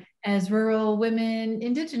 Or as rural women,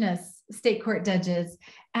 Indigenous state court judges.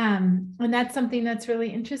 And that's something that's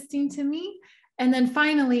really interesting to me. And then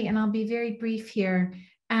finally, and I'll be very brief here,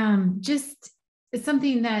 just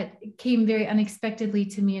something that came very unexpectedly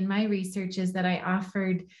to me in my research is that I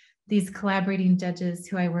offered these collaborating judges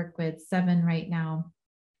who I work with, 7 right now,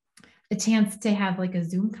 a chance to have like a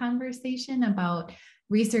Zoom conversation about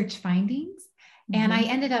research findings. And I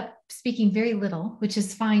ended up speaking very little, which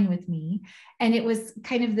is fine with me. And it was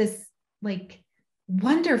kind of this like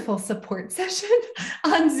wonderful support session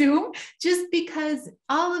on Zoom, just because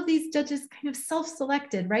all of these judges kind of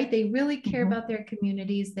self-selected, right? They really care about their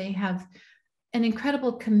communities. They have an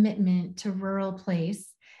incredible commitment to rural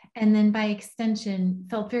place. And then by extension,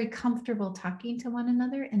 felt very comfortable talking to one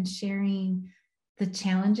another and sharing the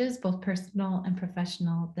challenges, both personal and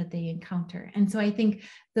professional, that they encounter. And so I think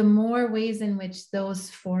the more ways in which those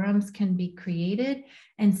forums can be created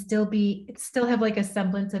and still have like a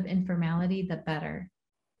semblance of informality, the better.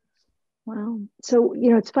 Wow. So,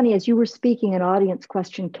 it's funny, as you were speaking, an audience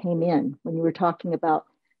question came in when you were talking about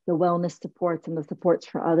the wellness supports and the supports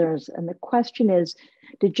for others. And the question is,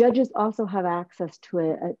 do judges also have access to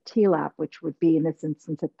a TLAP, which would be in this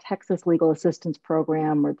instance, a Texas Legal Assistance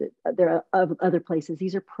Program, or there are other places.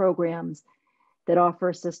 These are programs that offer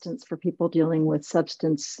assistance for people dealing with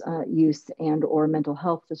substance use and or mental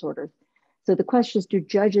health disorders. So the question is, do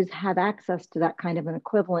judges have access to that kind of an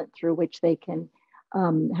equivalent through which they can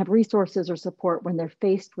have resources or support when they're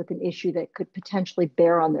faced with an issue that could potentially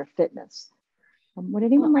bear on their fitness? Would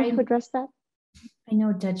anyone like to address that? I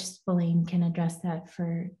know Judge Spillane can address that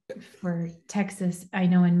for Texas. I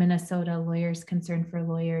know in Minnesota, Lawyers Concern for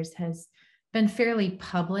Lawyers has been fairly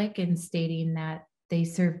public in stating that they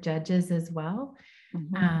serve judges as well.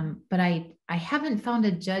 But I haven't found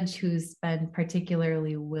a judge who's been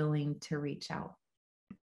particularly willing to reach out.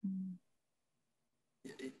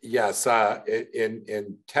 Yes,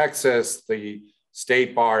 in Texas, the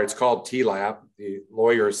state bar, it's called TLAP, the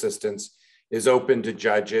lawyer assistance, is open to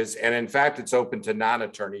judges. And in fact, it's open to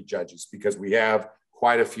non-attorney judges, because we have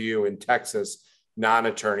quite a few in Texas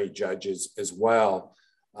non-attorney judges as well.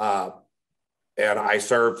 And I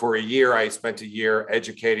served for a year. I spent a year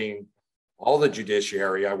educating all the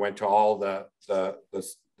judiciary. I went to all the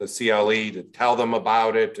CLE to tell them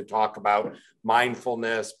about it, to talk about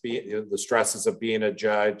mindfulness, the stresses of being a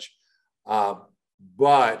judge.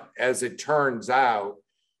 But as it turns out,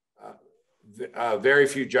 very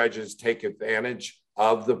few judges take advantage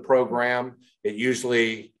of the program. It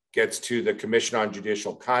usually gets to the Commission on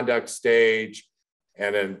Judicial Conduct stage.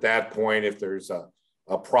 And at that point, if there's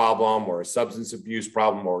a problem or a substance abuse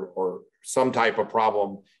problem or some type of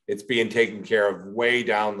problem, it's being taken care of way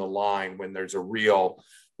down the line when there's a real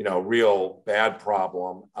bad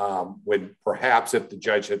problem. When perhaps if the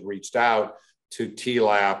judge had reached out to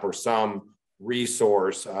TLAP or some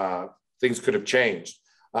resource, things could have changed.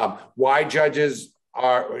 Why judges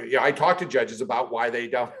are, I talk to judges about why they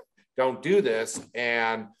don't do this.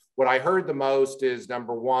 And what I heard the most is,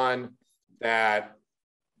 number one, that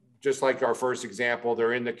just like our first example,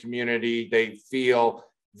 they're in the community, they feel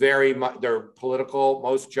very much, they're political.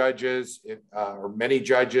 Most judges, or many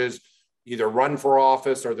judges, either run for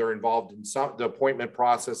office or they're involved in the appointment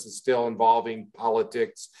process is still involving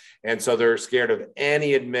politics. And so they're scared of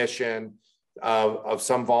any admission of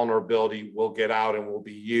some vulnerability will get out and will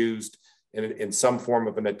be used in some form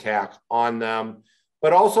of an attack on them.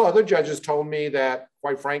 But also other judges told me that,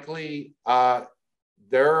 quite frankly,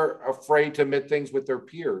 they're afraid to admit things with their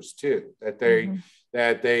peers too, that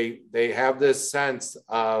they have this sense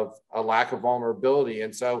of a lack of vulnerability.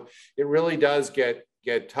 And so it really does get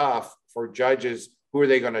tough for judges. Who are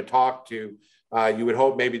they going to talk to? You would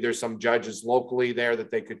hope maybe there's some judges locally there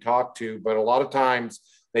that they could talk to, but a lot of times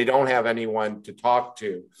they don't have anyone to talk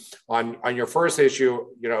to. On your first issue,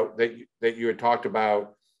 that you had talked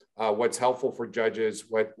about, what's helpful for judges,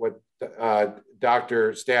 what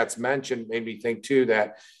Dr. Statz mentioned made me think too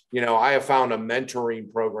that, I have found a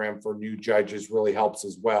mentoring program for new judges really helps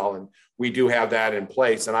as well. And we do have that in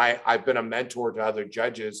place. And I've been a mentor to other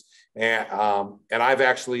judges, and I've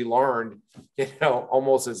actually learned,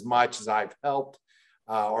 almost as much as I've helped,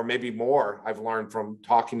 or maybe more I've learned from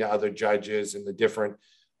talking to other judges and the different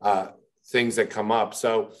things that come up.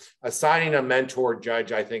 So assigning a mentor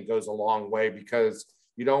judge, I think, goes a long way, because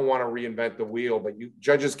you don't want to reinvent the wheel, but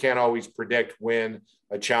judges can't always predict when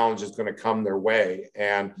a challenge is going to come their way.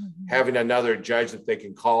 And having another judge that they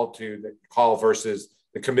can call versus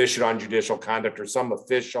the Commission on Judicial Conduct or some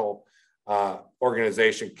official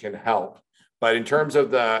organization can help. But in terms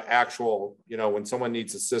of the actual, when someone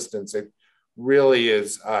needs assistance, it really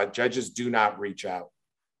is, judges do not reach out.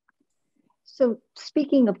 So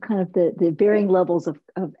speaking of kind of the varying levels of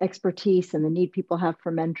expertise and the need people have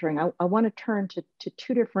for mentoring, I want to turn to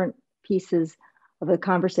two different pieces of the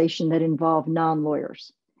conversation that involve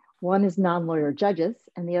non-lawyers. One is non-lawyer judges,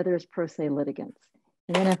 and the other is pro se litigants.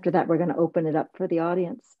 And then after that, we're going to open it up for the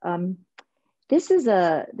audience. This is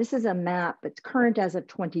a map. It's current as of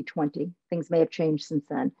 2020. Things may have changed since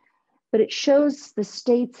then, but it shows the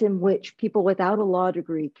states in which people without a law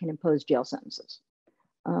degree can impose jail sentences.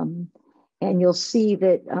 And you'll see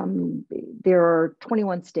that there are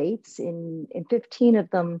 21 states. In 15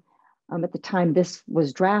 of them, at the time this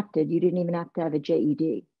was drafted, you didn't even have to have a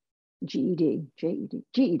GED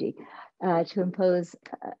to impose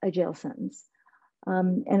a jail sentence.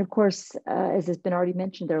 And of course, as has been already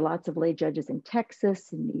mentioned, there are lots of lay judges in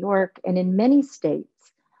Texas, in New York, and in many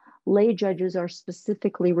states, lay judges are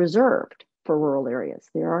specifically reserved for rural areas.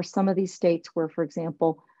 There are some of these states where, for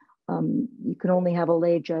example, you can only have a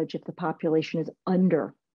lay judge if the population is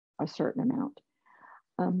under a certain amount.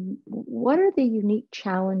 What are the unique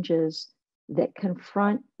challenges that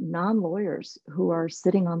confront non-lawyers who are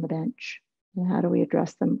sitting on the bench, and how do we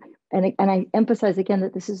address them? And I emphasize again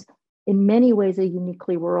that this is in many ways a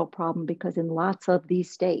uniquely rural problem, because in lots of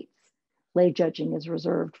these states, lay judging is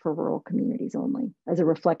reserved for rural communities only as a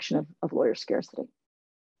reflection of lawyer scarcity.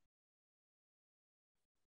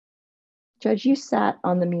 Judge, you sat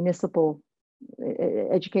on the municipal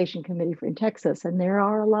education committee in Texas, and there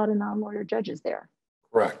are a lot of non-lawyer judges there.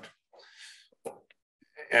 Correct.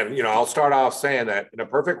 And, I'll start off saying that in a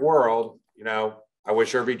perfect world, I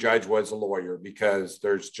wish every judge was a lawyer, because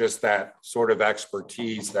there's just that sort of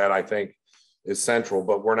expertise that I think is central,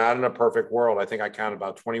 but we're not in a perfect world. I think I counted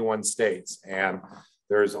about 21 states, and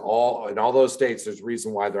in all those states, there's a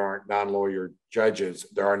reason why there aren't non-lawyer judges.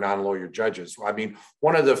 There are non-lawyer judges. I mean,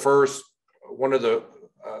 one of the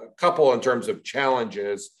couple in terms of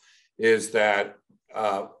challenges is that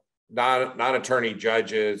non-attorney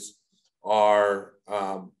judges are,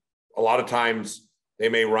 a lot of times they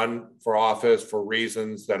may run for office for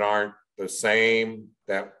reasons that aren't the same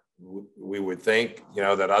that we would think,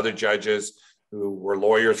 that other judges who were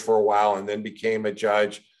lawyers for a while and then became a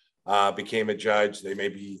judge. They may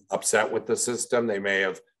be upset with the system. They may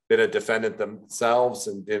have been a defendant themselves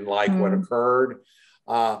and didn't like what occurred.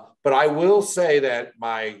 But I will say that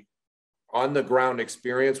my on-the-ground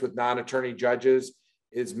experience with non-attorney judges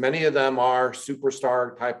is many of them are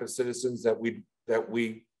superstar type of citizens that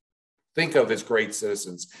we think of as great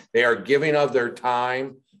citizens. They are giving of their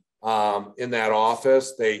time in that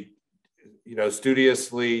office. They,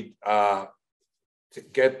 studiously to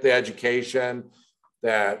get the education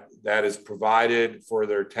that is provided for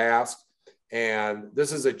their task. And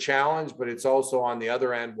this is a challenge, but it's also on the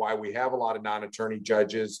other end why we have a lot of non-attorney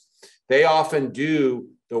judges. They often do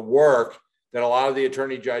the work that a lot of the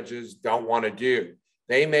attorney judges don't want to do.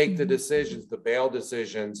 They make the decisions, the bail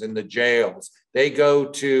decisions in the jails. They go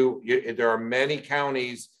to, there are many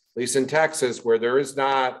counties, at least in Texas, where there is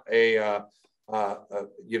not a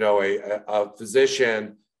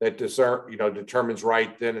physician that determines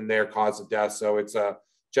right then and there cause of death. So it's a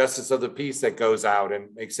justice of the peace that goes out and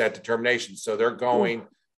makes that determination. So they're going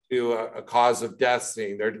to a cause of death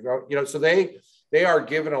scene. They're, you know, so they are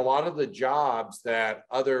given a lot of the jobs that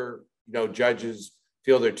other, you know, judges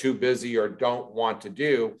feel they're too busy or don't want to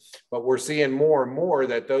do. But we're seeing more and more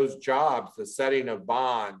that those jobs, the setting of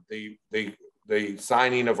bond, the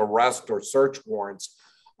signing of arrest or search warrants,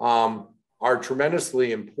 are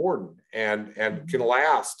tremendously important and can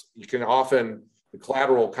last. You can often, the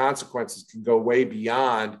collateral consequences can go way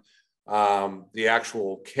beyond the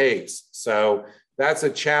actual case. So that's a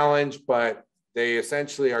challenge, but they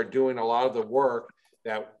essentially are doing a lot of the work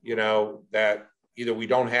that, you know, that either we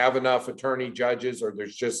don't have enough attorney judges, or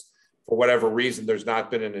there's just, for whatever reason, there's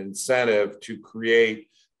not been an incentive to create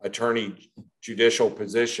attorney judicial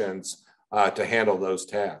positions to handle those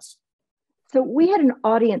tasks. So we had an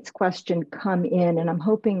audience question come in, and I'm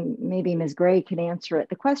hoping maybe Ms. Gray can answer it.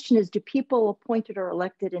 The question is, do people appointed or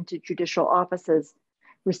elected into judicial offices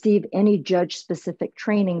receive any judge-specific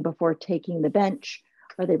training before taking the bench?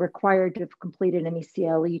 Are they required to have completed any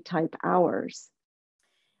CLE type hours?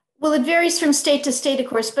 Well, it varies from state to state, of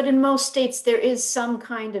course, but in most states, there is some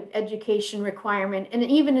kind of education requirement and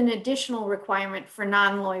even an additional requirement for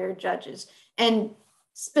non-lawyer judges, and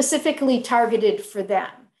specifically targeted for them.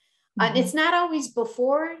 And it's not always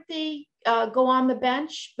before they go on the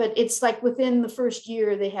bench, but it's like within the first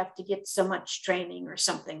year, they have to get so much training or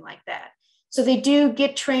something like that. So they do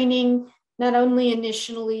get training, not only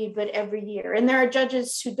initially, but every year. And there are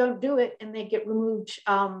judges who don't do it and they get removed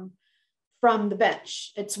from the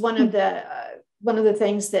bench. It's one of the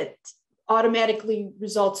things that automatically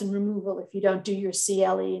results in removal if you don't do your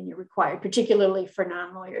CLE and you're required, particularly for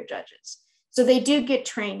non-lawyer judges. So they do get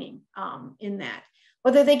training in that.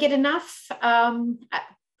 Whether they get enough,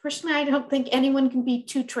 personally, I don't think anyone can be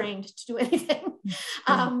too trained to do anything,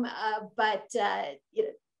 but you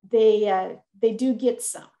know, they do get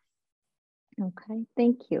some. Okay,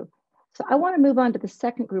 thank you. So I want to move on to the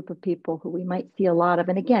second group of people who we might see a lot of,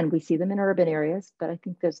 and again, we see them in urban areas, but I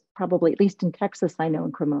think there's probably, at least in Texas, I know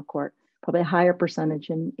in criminal court, probably a higher percentage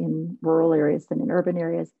in rural areas than in urban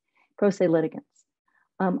areas, pro se litigants.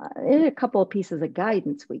 In a couple of pieces of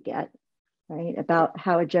guidance we get, right, about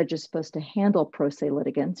how a judge is supposed to handle pro se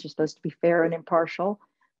litigants. You're supposed to be fair and impartial,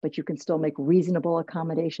 but you can still make reasonable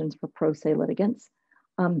accommodations for pro se litigants.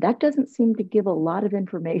 That doesn't seem to give a lot of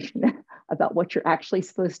information about what you're actually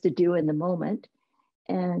supposed to do in the moment.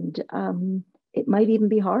 And it might even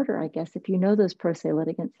be harder, I guess, if you know those pro se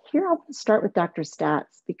litigants. Here, I'll start with Dr.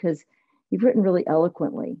 Statz, because you've written really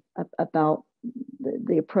eloquently about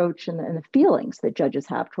the approach and the feelings that judges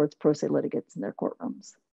have towards pro se litigants in their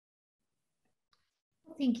courtrooms.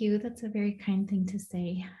 Thank you. That's a very kind thing to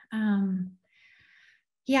say.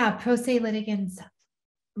 Yeah, pro se litigants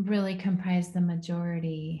really comprise the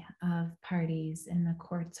majority of parties in the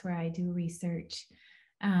courts where I do research.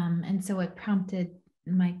 And so it prompted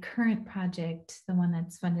my current project, the one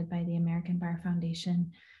that's funded by the American Bar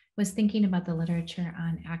Foundation, was thinking about the literature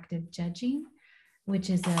on active judging, which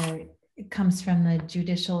is it comes from the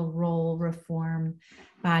judicial role reform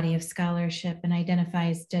body of scholarship and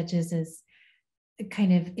identifies judges as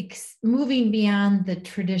kind of moving beyond the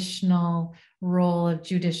traditional role of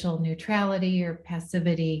judicial neutrality or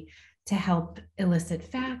passivity to help elicit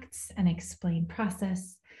facts and explain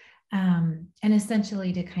process, and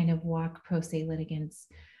essentially to kind of walk pro se litigants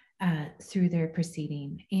through their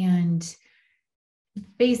proceeding. And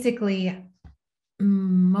basically,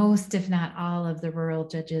 most, if not all, of the rural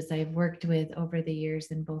judges I've worked with over the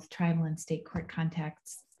years in both tribal and state court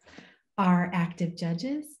contexts are active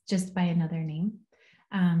judges, just by another name.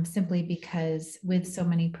 Simply because with so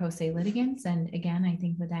many pro se litigants, and again, I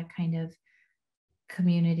think with that kind of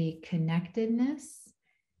community connectedness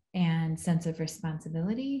and sense of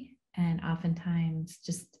responsibility, and oftentimes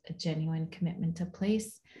just a genuine commitment to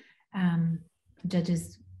place,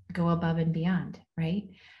 judges go above and beyond, right?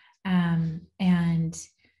 And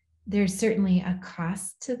there's certainly a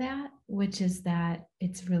cost to that, which is that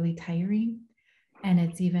it's really tiring, and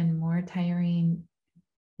it's even more tiring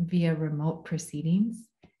via remote proceedings.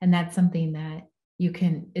 And that's something that you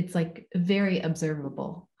can, it's like very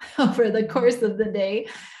observable over the course of the day,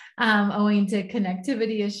 owing to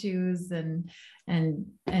connectivity issues and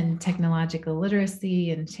technological literacy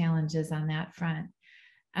and challenges on that front.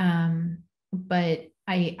 But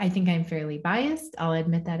I think I'm fairly biased. I'll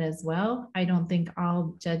admit that as well. I don't think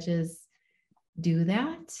all judges do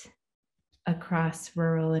that across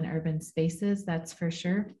rural and urban spaces, that's for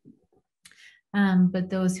sure. But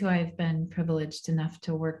those who I've been privileged enough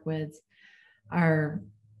to work with are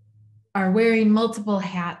wearing multiple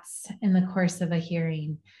hats in the course of a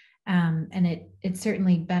hearing. And it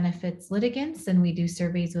certainly benefits litigants, and we do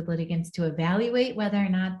surveys with litigants to evaluate whether or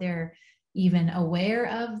not they're even aware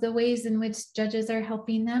of the ways in which judges are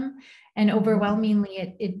helping them. And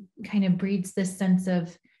overwhelmingly, it kind of breeds this sense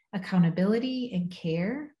of accountability and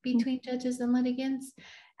care between judges and litigants.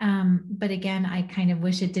 But again, I kind of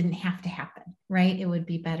wish it didn't have to happen, right? It would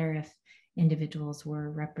be better if individuals were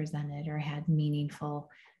represented or had meaningful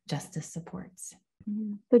justice supports.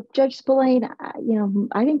 But Judge Spillane,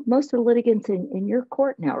 I think most of the litigants in your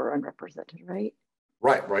court now are unrepresented, right?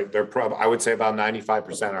 Right. They're I would say about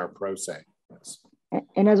 95% are pro se. Yes.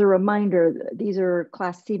 And as a reminder, these are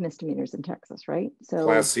Class C misdemeanors in Texas, right? So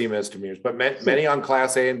Class C misdemeanors, but many on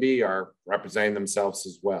Class A and B are representing themselves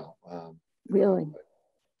as well. Really?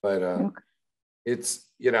 But okay. It's,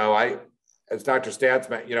 as Dr. Statz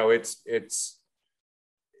meant,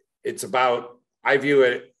 it's about, I view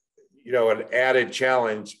it, an added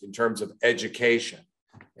challenge in terms of education.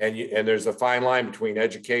 And there's a fine line between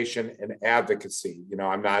education and advocacy.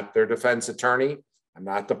 I'm not their defense attorney. I'm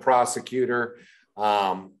not the prosecutor.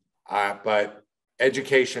 But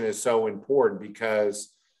education is so important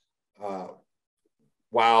because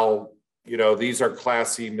while, these are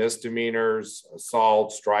Class C misdemeanors,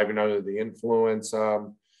 assaults, driving under the influence,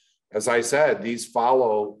 as I said, these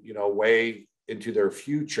follow, way into their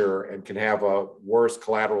future and can have a worse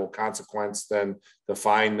collateral consequence than the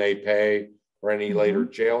fine they pay or any later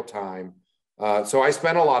jail time. So I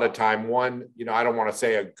spent a lot of time. One, I don't want to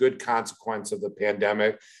say a good consequence of the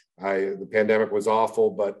pandemic. The pandemic was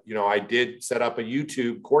awful, but I did set up a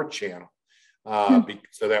YouTube court channel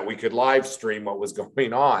so that we could live stream what was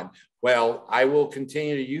going on. Well, I will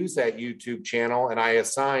continue to use that YouTube channel, and I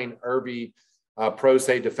assign Irby pro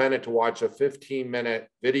se defendant to watch a 15-minute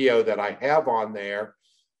video that I have on there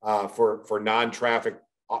for non-traffic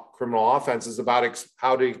criminal offenses about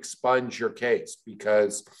how to expunge your case,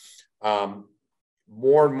 because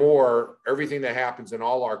more and more, everything that happens in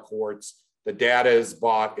all our courts, the data is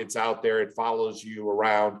bought, it's out there, it follows you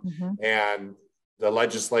around, and the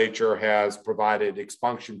legislature has provided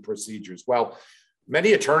expunction procedures. Well,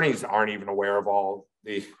 many attorneys aren't even aware of all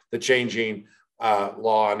the changing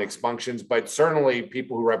law on expunctions, but certainly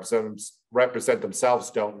people who represent themselves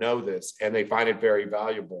don't know this, and they find it very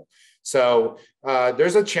valuable. So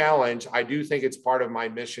there's a challenge. I do think it's part of my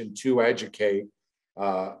mission to educate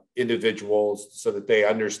individuals so that they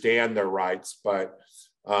understand their rights, but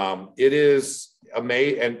it is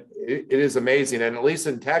amazing. And at least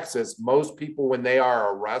in Texas, most people, when they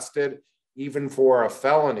are arrested, even for a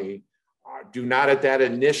felony, do not at that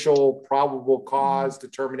initial probable cause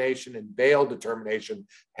determination and bail determination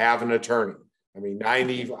have an attorney. I mean,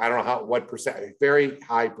 90, I don't know what percent, very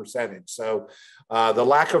high percentage. So the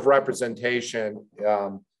lack of representation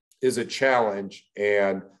is a challenge,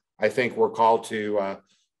 and I think we're called to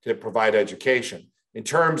provide education. In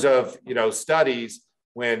terms of, studies,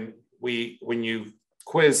 when you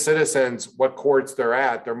quiz citizens what courts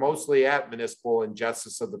they're mostly at municipal and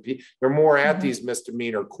justice of the peace. They're more at these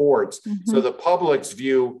misdemeanor courts. So the public's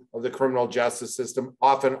view of the criminal justice system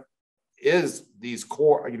often is these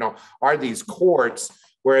are these courts,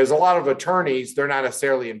 whereas a lot of attorneys, they're not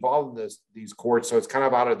necessarily involved in these courts, so it's kind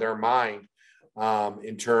of out of their mind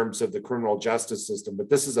in terms of the criminal justice system. But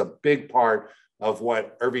this is a big part of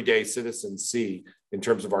what everyday citizens see in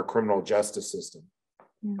terms of our criminal justice system.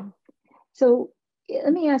 Yeah. So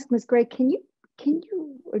let me ask Ms. Gray, can you,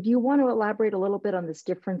 or do you want to elaborate a little bit on this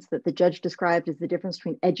difference that the judge described as the difference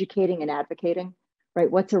between educating and advocating, right?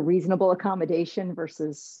 What's a reasonable accommodation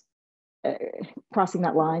versus crossing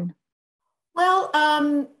that line? Well,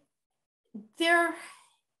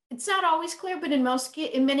 it's not always clear, but in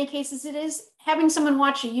many cases it is. Having someone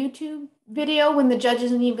watch a YouTube video when the judge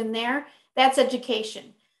isn't even there, that's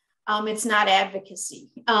education. It's not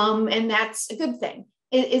advocacy, and that's a good thing.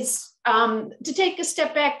 It's to take a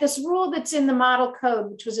step back, this rule that's in the model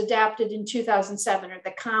code, which was adopted in 2007, or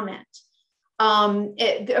the comment,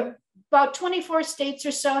 about 24 states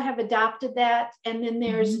or so have adopted that. And then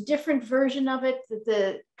there's a different version of it that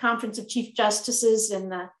the Conference of Chief Justices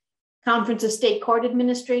and the Conference of State Court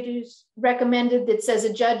Administrators recommended, that says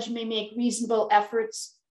a judge may make reasonable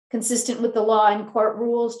efforts consistent with the law and court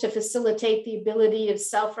rules to facilitate the ability of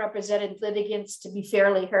self-represented litigants to be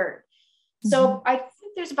fairly heard. So I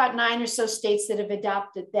think there's about 9 or so states that have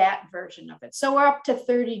adopted that version of it. So we're up to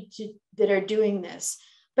 30 that are doing this.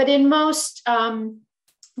 But in most,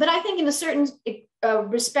 but I think in a certain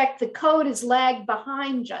respect, the code is lagged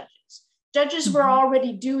behind judges. Judges were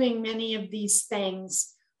already doing many of these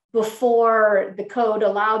things before the code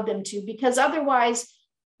allowed them to, because otherwise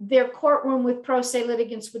their courtroom with pro se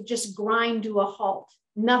litigants would just grind to a halt.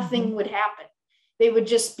 Nothing would happen. they would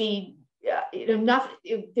just be,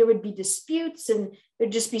 there would be disputes and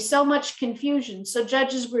there'd just be so much confusion. So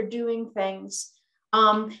judges were doing things.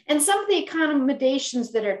 And some of the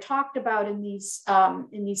accommodations that are talked about in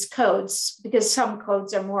these codes, because some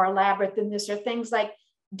codes are more elaborate than this, are things like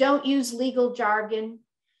don't use legal jargon,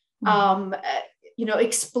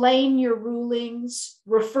 explain your rulings,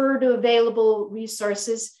 refer to available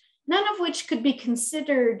resources, none of which could be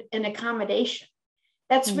considered an accommodation.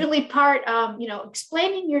 That's really part of,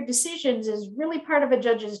 explaining your decisions is really part of a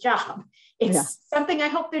judge's job. It's something I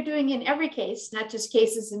hope they're doing in every case, not just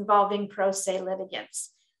cases involving pro se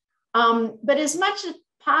litigants. But as much as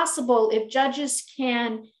possible, if judges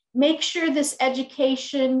can make sure this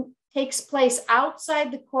education takes place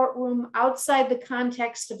outside the courtroom, outside the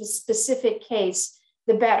context of a specific case,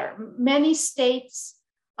 the better. Many states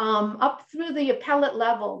up through the appellate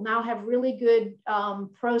level now have really good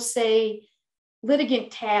pro se litigant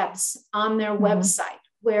tabs on their website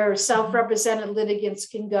where self-represented litigants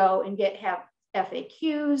can go and have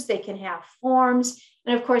FAQs, they can have forms.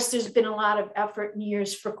 And of course, there's been a lot of effort and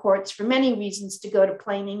years for courts for many reasons to go to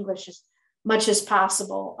plain English as much as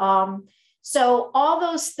possible. So all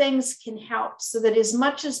those things can help so that as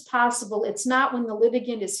much as possible, it's not when the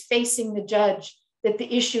litigant is facing the judge that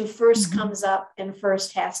the issue first comes up and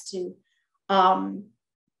first has to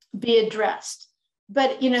be addressed.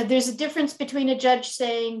 But, there's a difference between a judge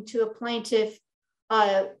saying to a plaintiff,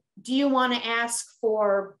 do you want to ask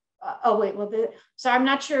for, so I'm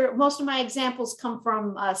not sure, most of my examples come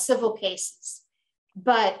from civil cases,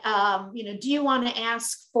 but, do you want to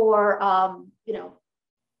ask for,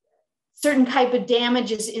 certain type of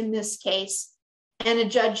damages in this case? And a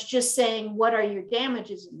judge just saying, what are your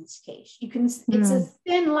damages in this case? It's a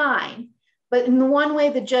thin line, but in the one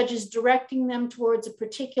way, the judge is directing them towards a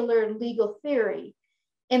particular legal theory.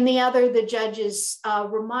 In the other, the judge is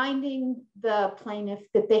reminding the plaintiff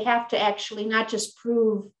that they have to actually not just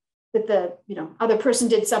prove that the other person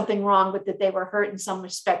did something wrong, but that they were hurt in some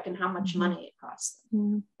respect and how much money it cost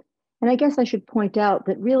them. And I guess I should point out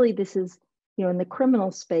that really this is, in the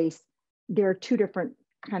criminal space, there are two different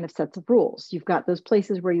kind of sets of rules. You've got those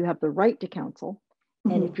places where you have the right to counsel.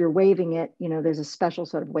 And if you're waiving it, there's a special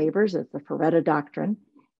set of waivers. It's the Feretta Doctrine.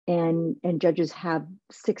 And judges have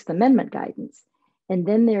Sixth Amendment guidance. And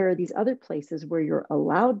then there are these other places where you're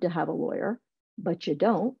allowed to have a lawyer, but you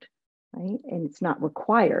don't, right? And it's not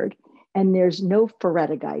required. And there's no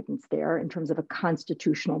Feretta guidance there in terms of a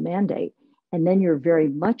constitutional mandate. And then you're very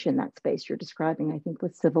much in that space you're describing, I think,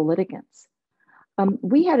 with civil litigants.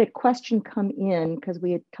 We had a question come in because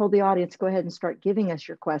we had told the audience, go ahead and start giving us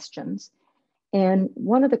your questions. And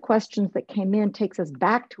one of the questions that came in takes us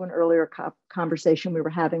back to an earlier conversation we were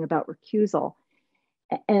having about recusal.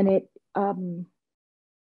 And it,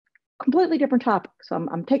 completely different topic. So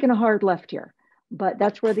I'm taking a hard left here, but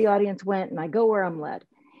that's where the audience went and I go where I'm led.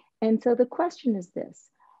 And so the question is this: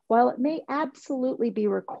 while it may absolutely be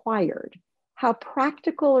required, how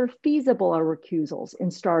practical or feasible are recusals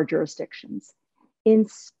in stare jurisdictions,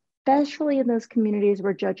 especially in those communities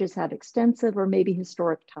where judges have extensive or maybe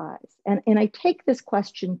historic ties? And I take this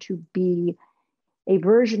question to be a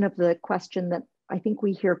version of the question that I think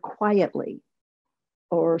we hear quietly,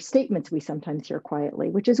 or statements we sometimes hear quietly,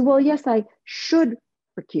 which is, well, yes, I should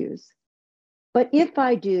recuse, but if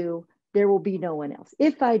I do, there will be no one else.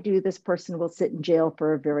 If I do, this person will sit in jail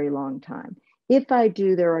for a very long time. If I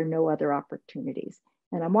do, there are no other opportunities.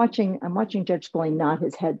 And I'm watching Judge Spillane nod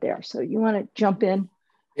his head there. So you want to jump in?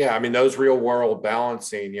 Yeah, I mean, those real world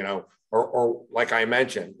balancing, or like I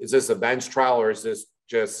mentioned, is this a bench trial or is this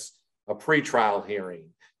just a pretrial hearing?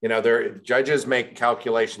 Judges make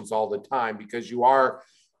calculations all the time because you are,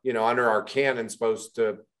 under our canon supposed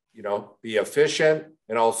to, be efficient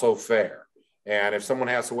and also fair. And if someone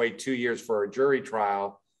has to wait 2 years for a jury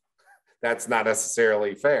trial, that's not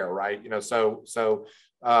necessarily fair, right? So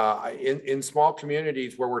in small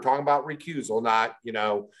communities where we're talking about recusal, not,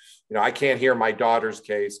 I can't hear my daughter's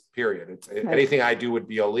case, period. Anything I do would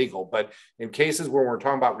be illegal. But in cases where we're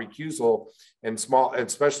talking about recusal and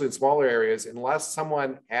especially in smaller areas, unless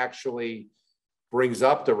someone actually brings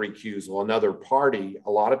up the recusal, another party,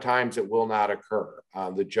 a lot of times it will not occur.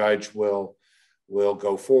 The judge will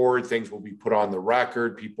go forward, things will be put on the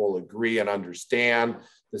record, people agree and understand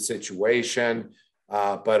the situation.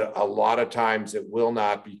 But a lot of times it will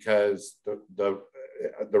not, because the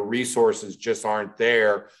resources just aren't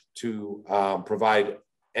there to provide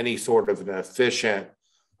any sort of an efficient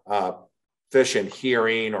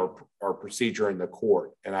hearing or procedure in the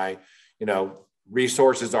court. And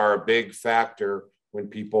resources are a big factor when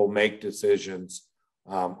people make decisions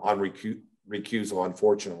on recusal,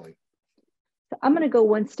 unfortunately. So I'm going to go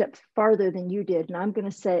one step farther than you did. And I'm going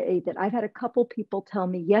to say that I've had a couple people tell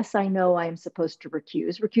me, yes, I know I am supposed to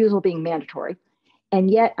recuse, recusal being mandatory. And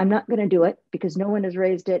yet I'm not going to do it because no one has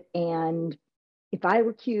raised it. And if I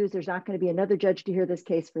recuse, there's not going to be another judge to hear this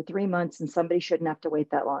case for 3 months, and somebody shouldn't have to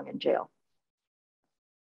wait that long in jail.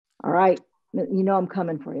 All right. You know I'm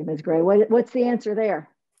coming for you, Ms. Gray. What's the answer there?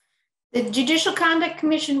 The Judicial Conduct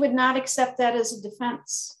Commission would not accept that as a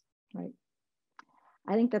defense. Right.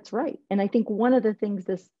 I think that's right. And I think one of the things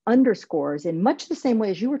this underscores, in much the same way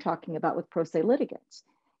as you were talking about with pro se litigants,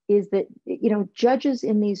 is that, you know, judges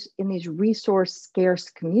in these resource scarce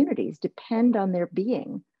communities depend on there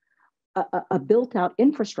being a built out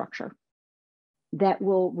infrastructure that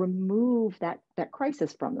will remove that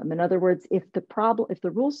crisis from them. In other words, if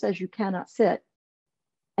the rule says you cannot sit,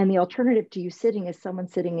 and the alternative to you sitting is someone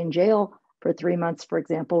sitting in jail for 3 months, for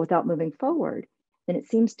example, without moving forward, then it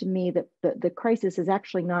seems to me that the crisis is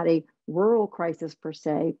actually not a rural crisis per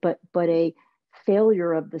se, but a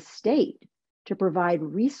failure of the state to provide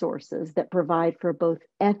resources that provide for both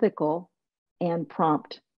ethical and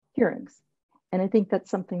prompt hearings. And I think that's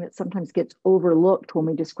something that sometimes gets overlooked when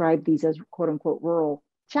we describe these as quote unquote rural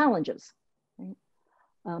challenges, right?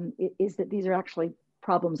 Is that these are actually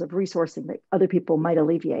problems of resourcing that other people might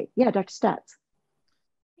alleviate. Yeah, Dr. Statz.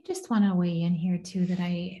 I just want to weigh in here too, that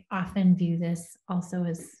I often view this also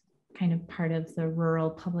as kind of part of the rural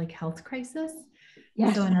public health crisis.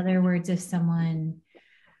 Yes. So in other words, if someone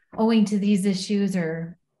owing to these issues,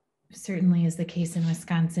 or certainly is the case in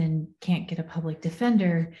Wisconsin, can't get a public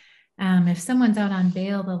defender, if someone's out on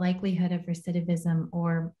bail, the likelihood of recidivism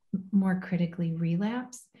or more critically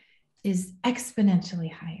relapse is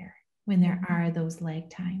exponentially higher when there are those lag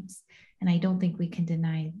times. And I don't think we can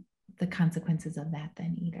deny the consequences of that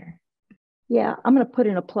then either. Yeah, I'm going to put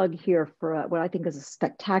in a plug here for what I think is a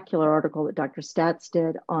spectacular article that Dr. Statz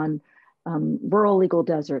did on rural legal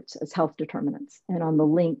deserts as health determinants, and on the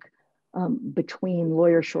link between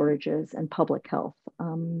lawyer shortages and public health.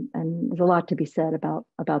 And there's a lot to be said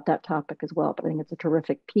about that topic as well, but I think it's a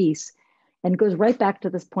terrific piece. And it goes right back to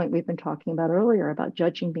this point we've been talking about earlier about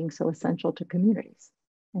judging being so essential to communities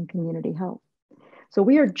and community health. So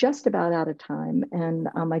we are just about out of time, and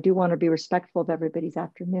I do want to be respectful of everybody's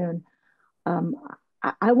afternoon.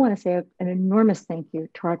 I want to say an enormous thank you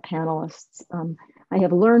to our panelists. I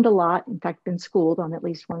have learned a lot, in fact, been schooled on at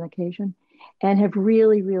least one occasion, and have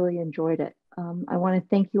really, really enjoyed it. I want to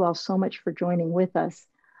thank you all so much for joining with us.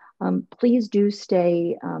 Please do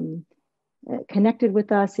stay connected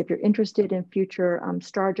with us. If you're interested in future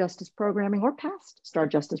Star Justice programming or past Star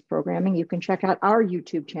Justice programming, you can check out our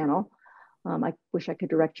YouTube channel. I wish I could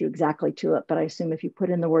direct you exactly to it, but I assume if you put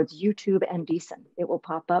in the words YouTube and Deason, it will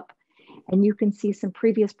pop up. And you can see some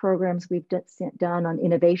previous programs we've done on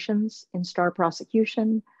innovations in Star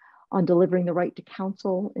prosecution, on delivering the right to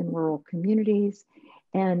counsel in rural communities,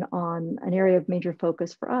 and on an area of major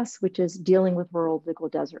focus for us, which is dealing with rural legal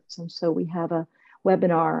deserts. And so we have a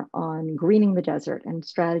webinar on greening the desert and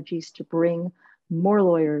strategies to bring more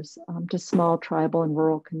lawyers to small tribal and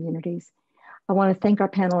rural communities. I want to thank our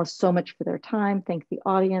panelists so much for their time. Thank the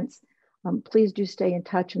audience. Please do stay in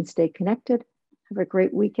touch and stay connected. Have a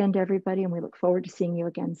great weekend, everybody, and we look forward to seeing you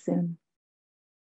again soon.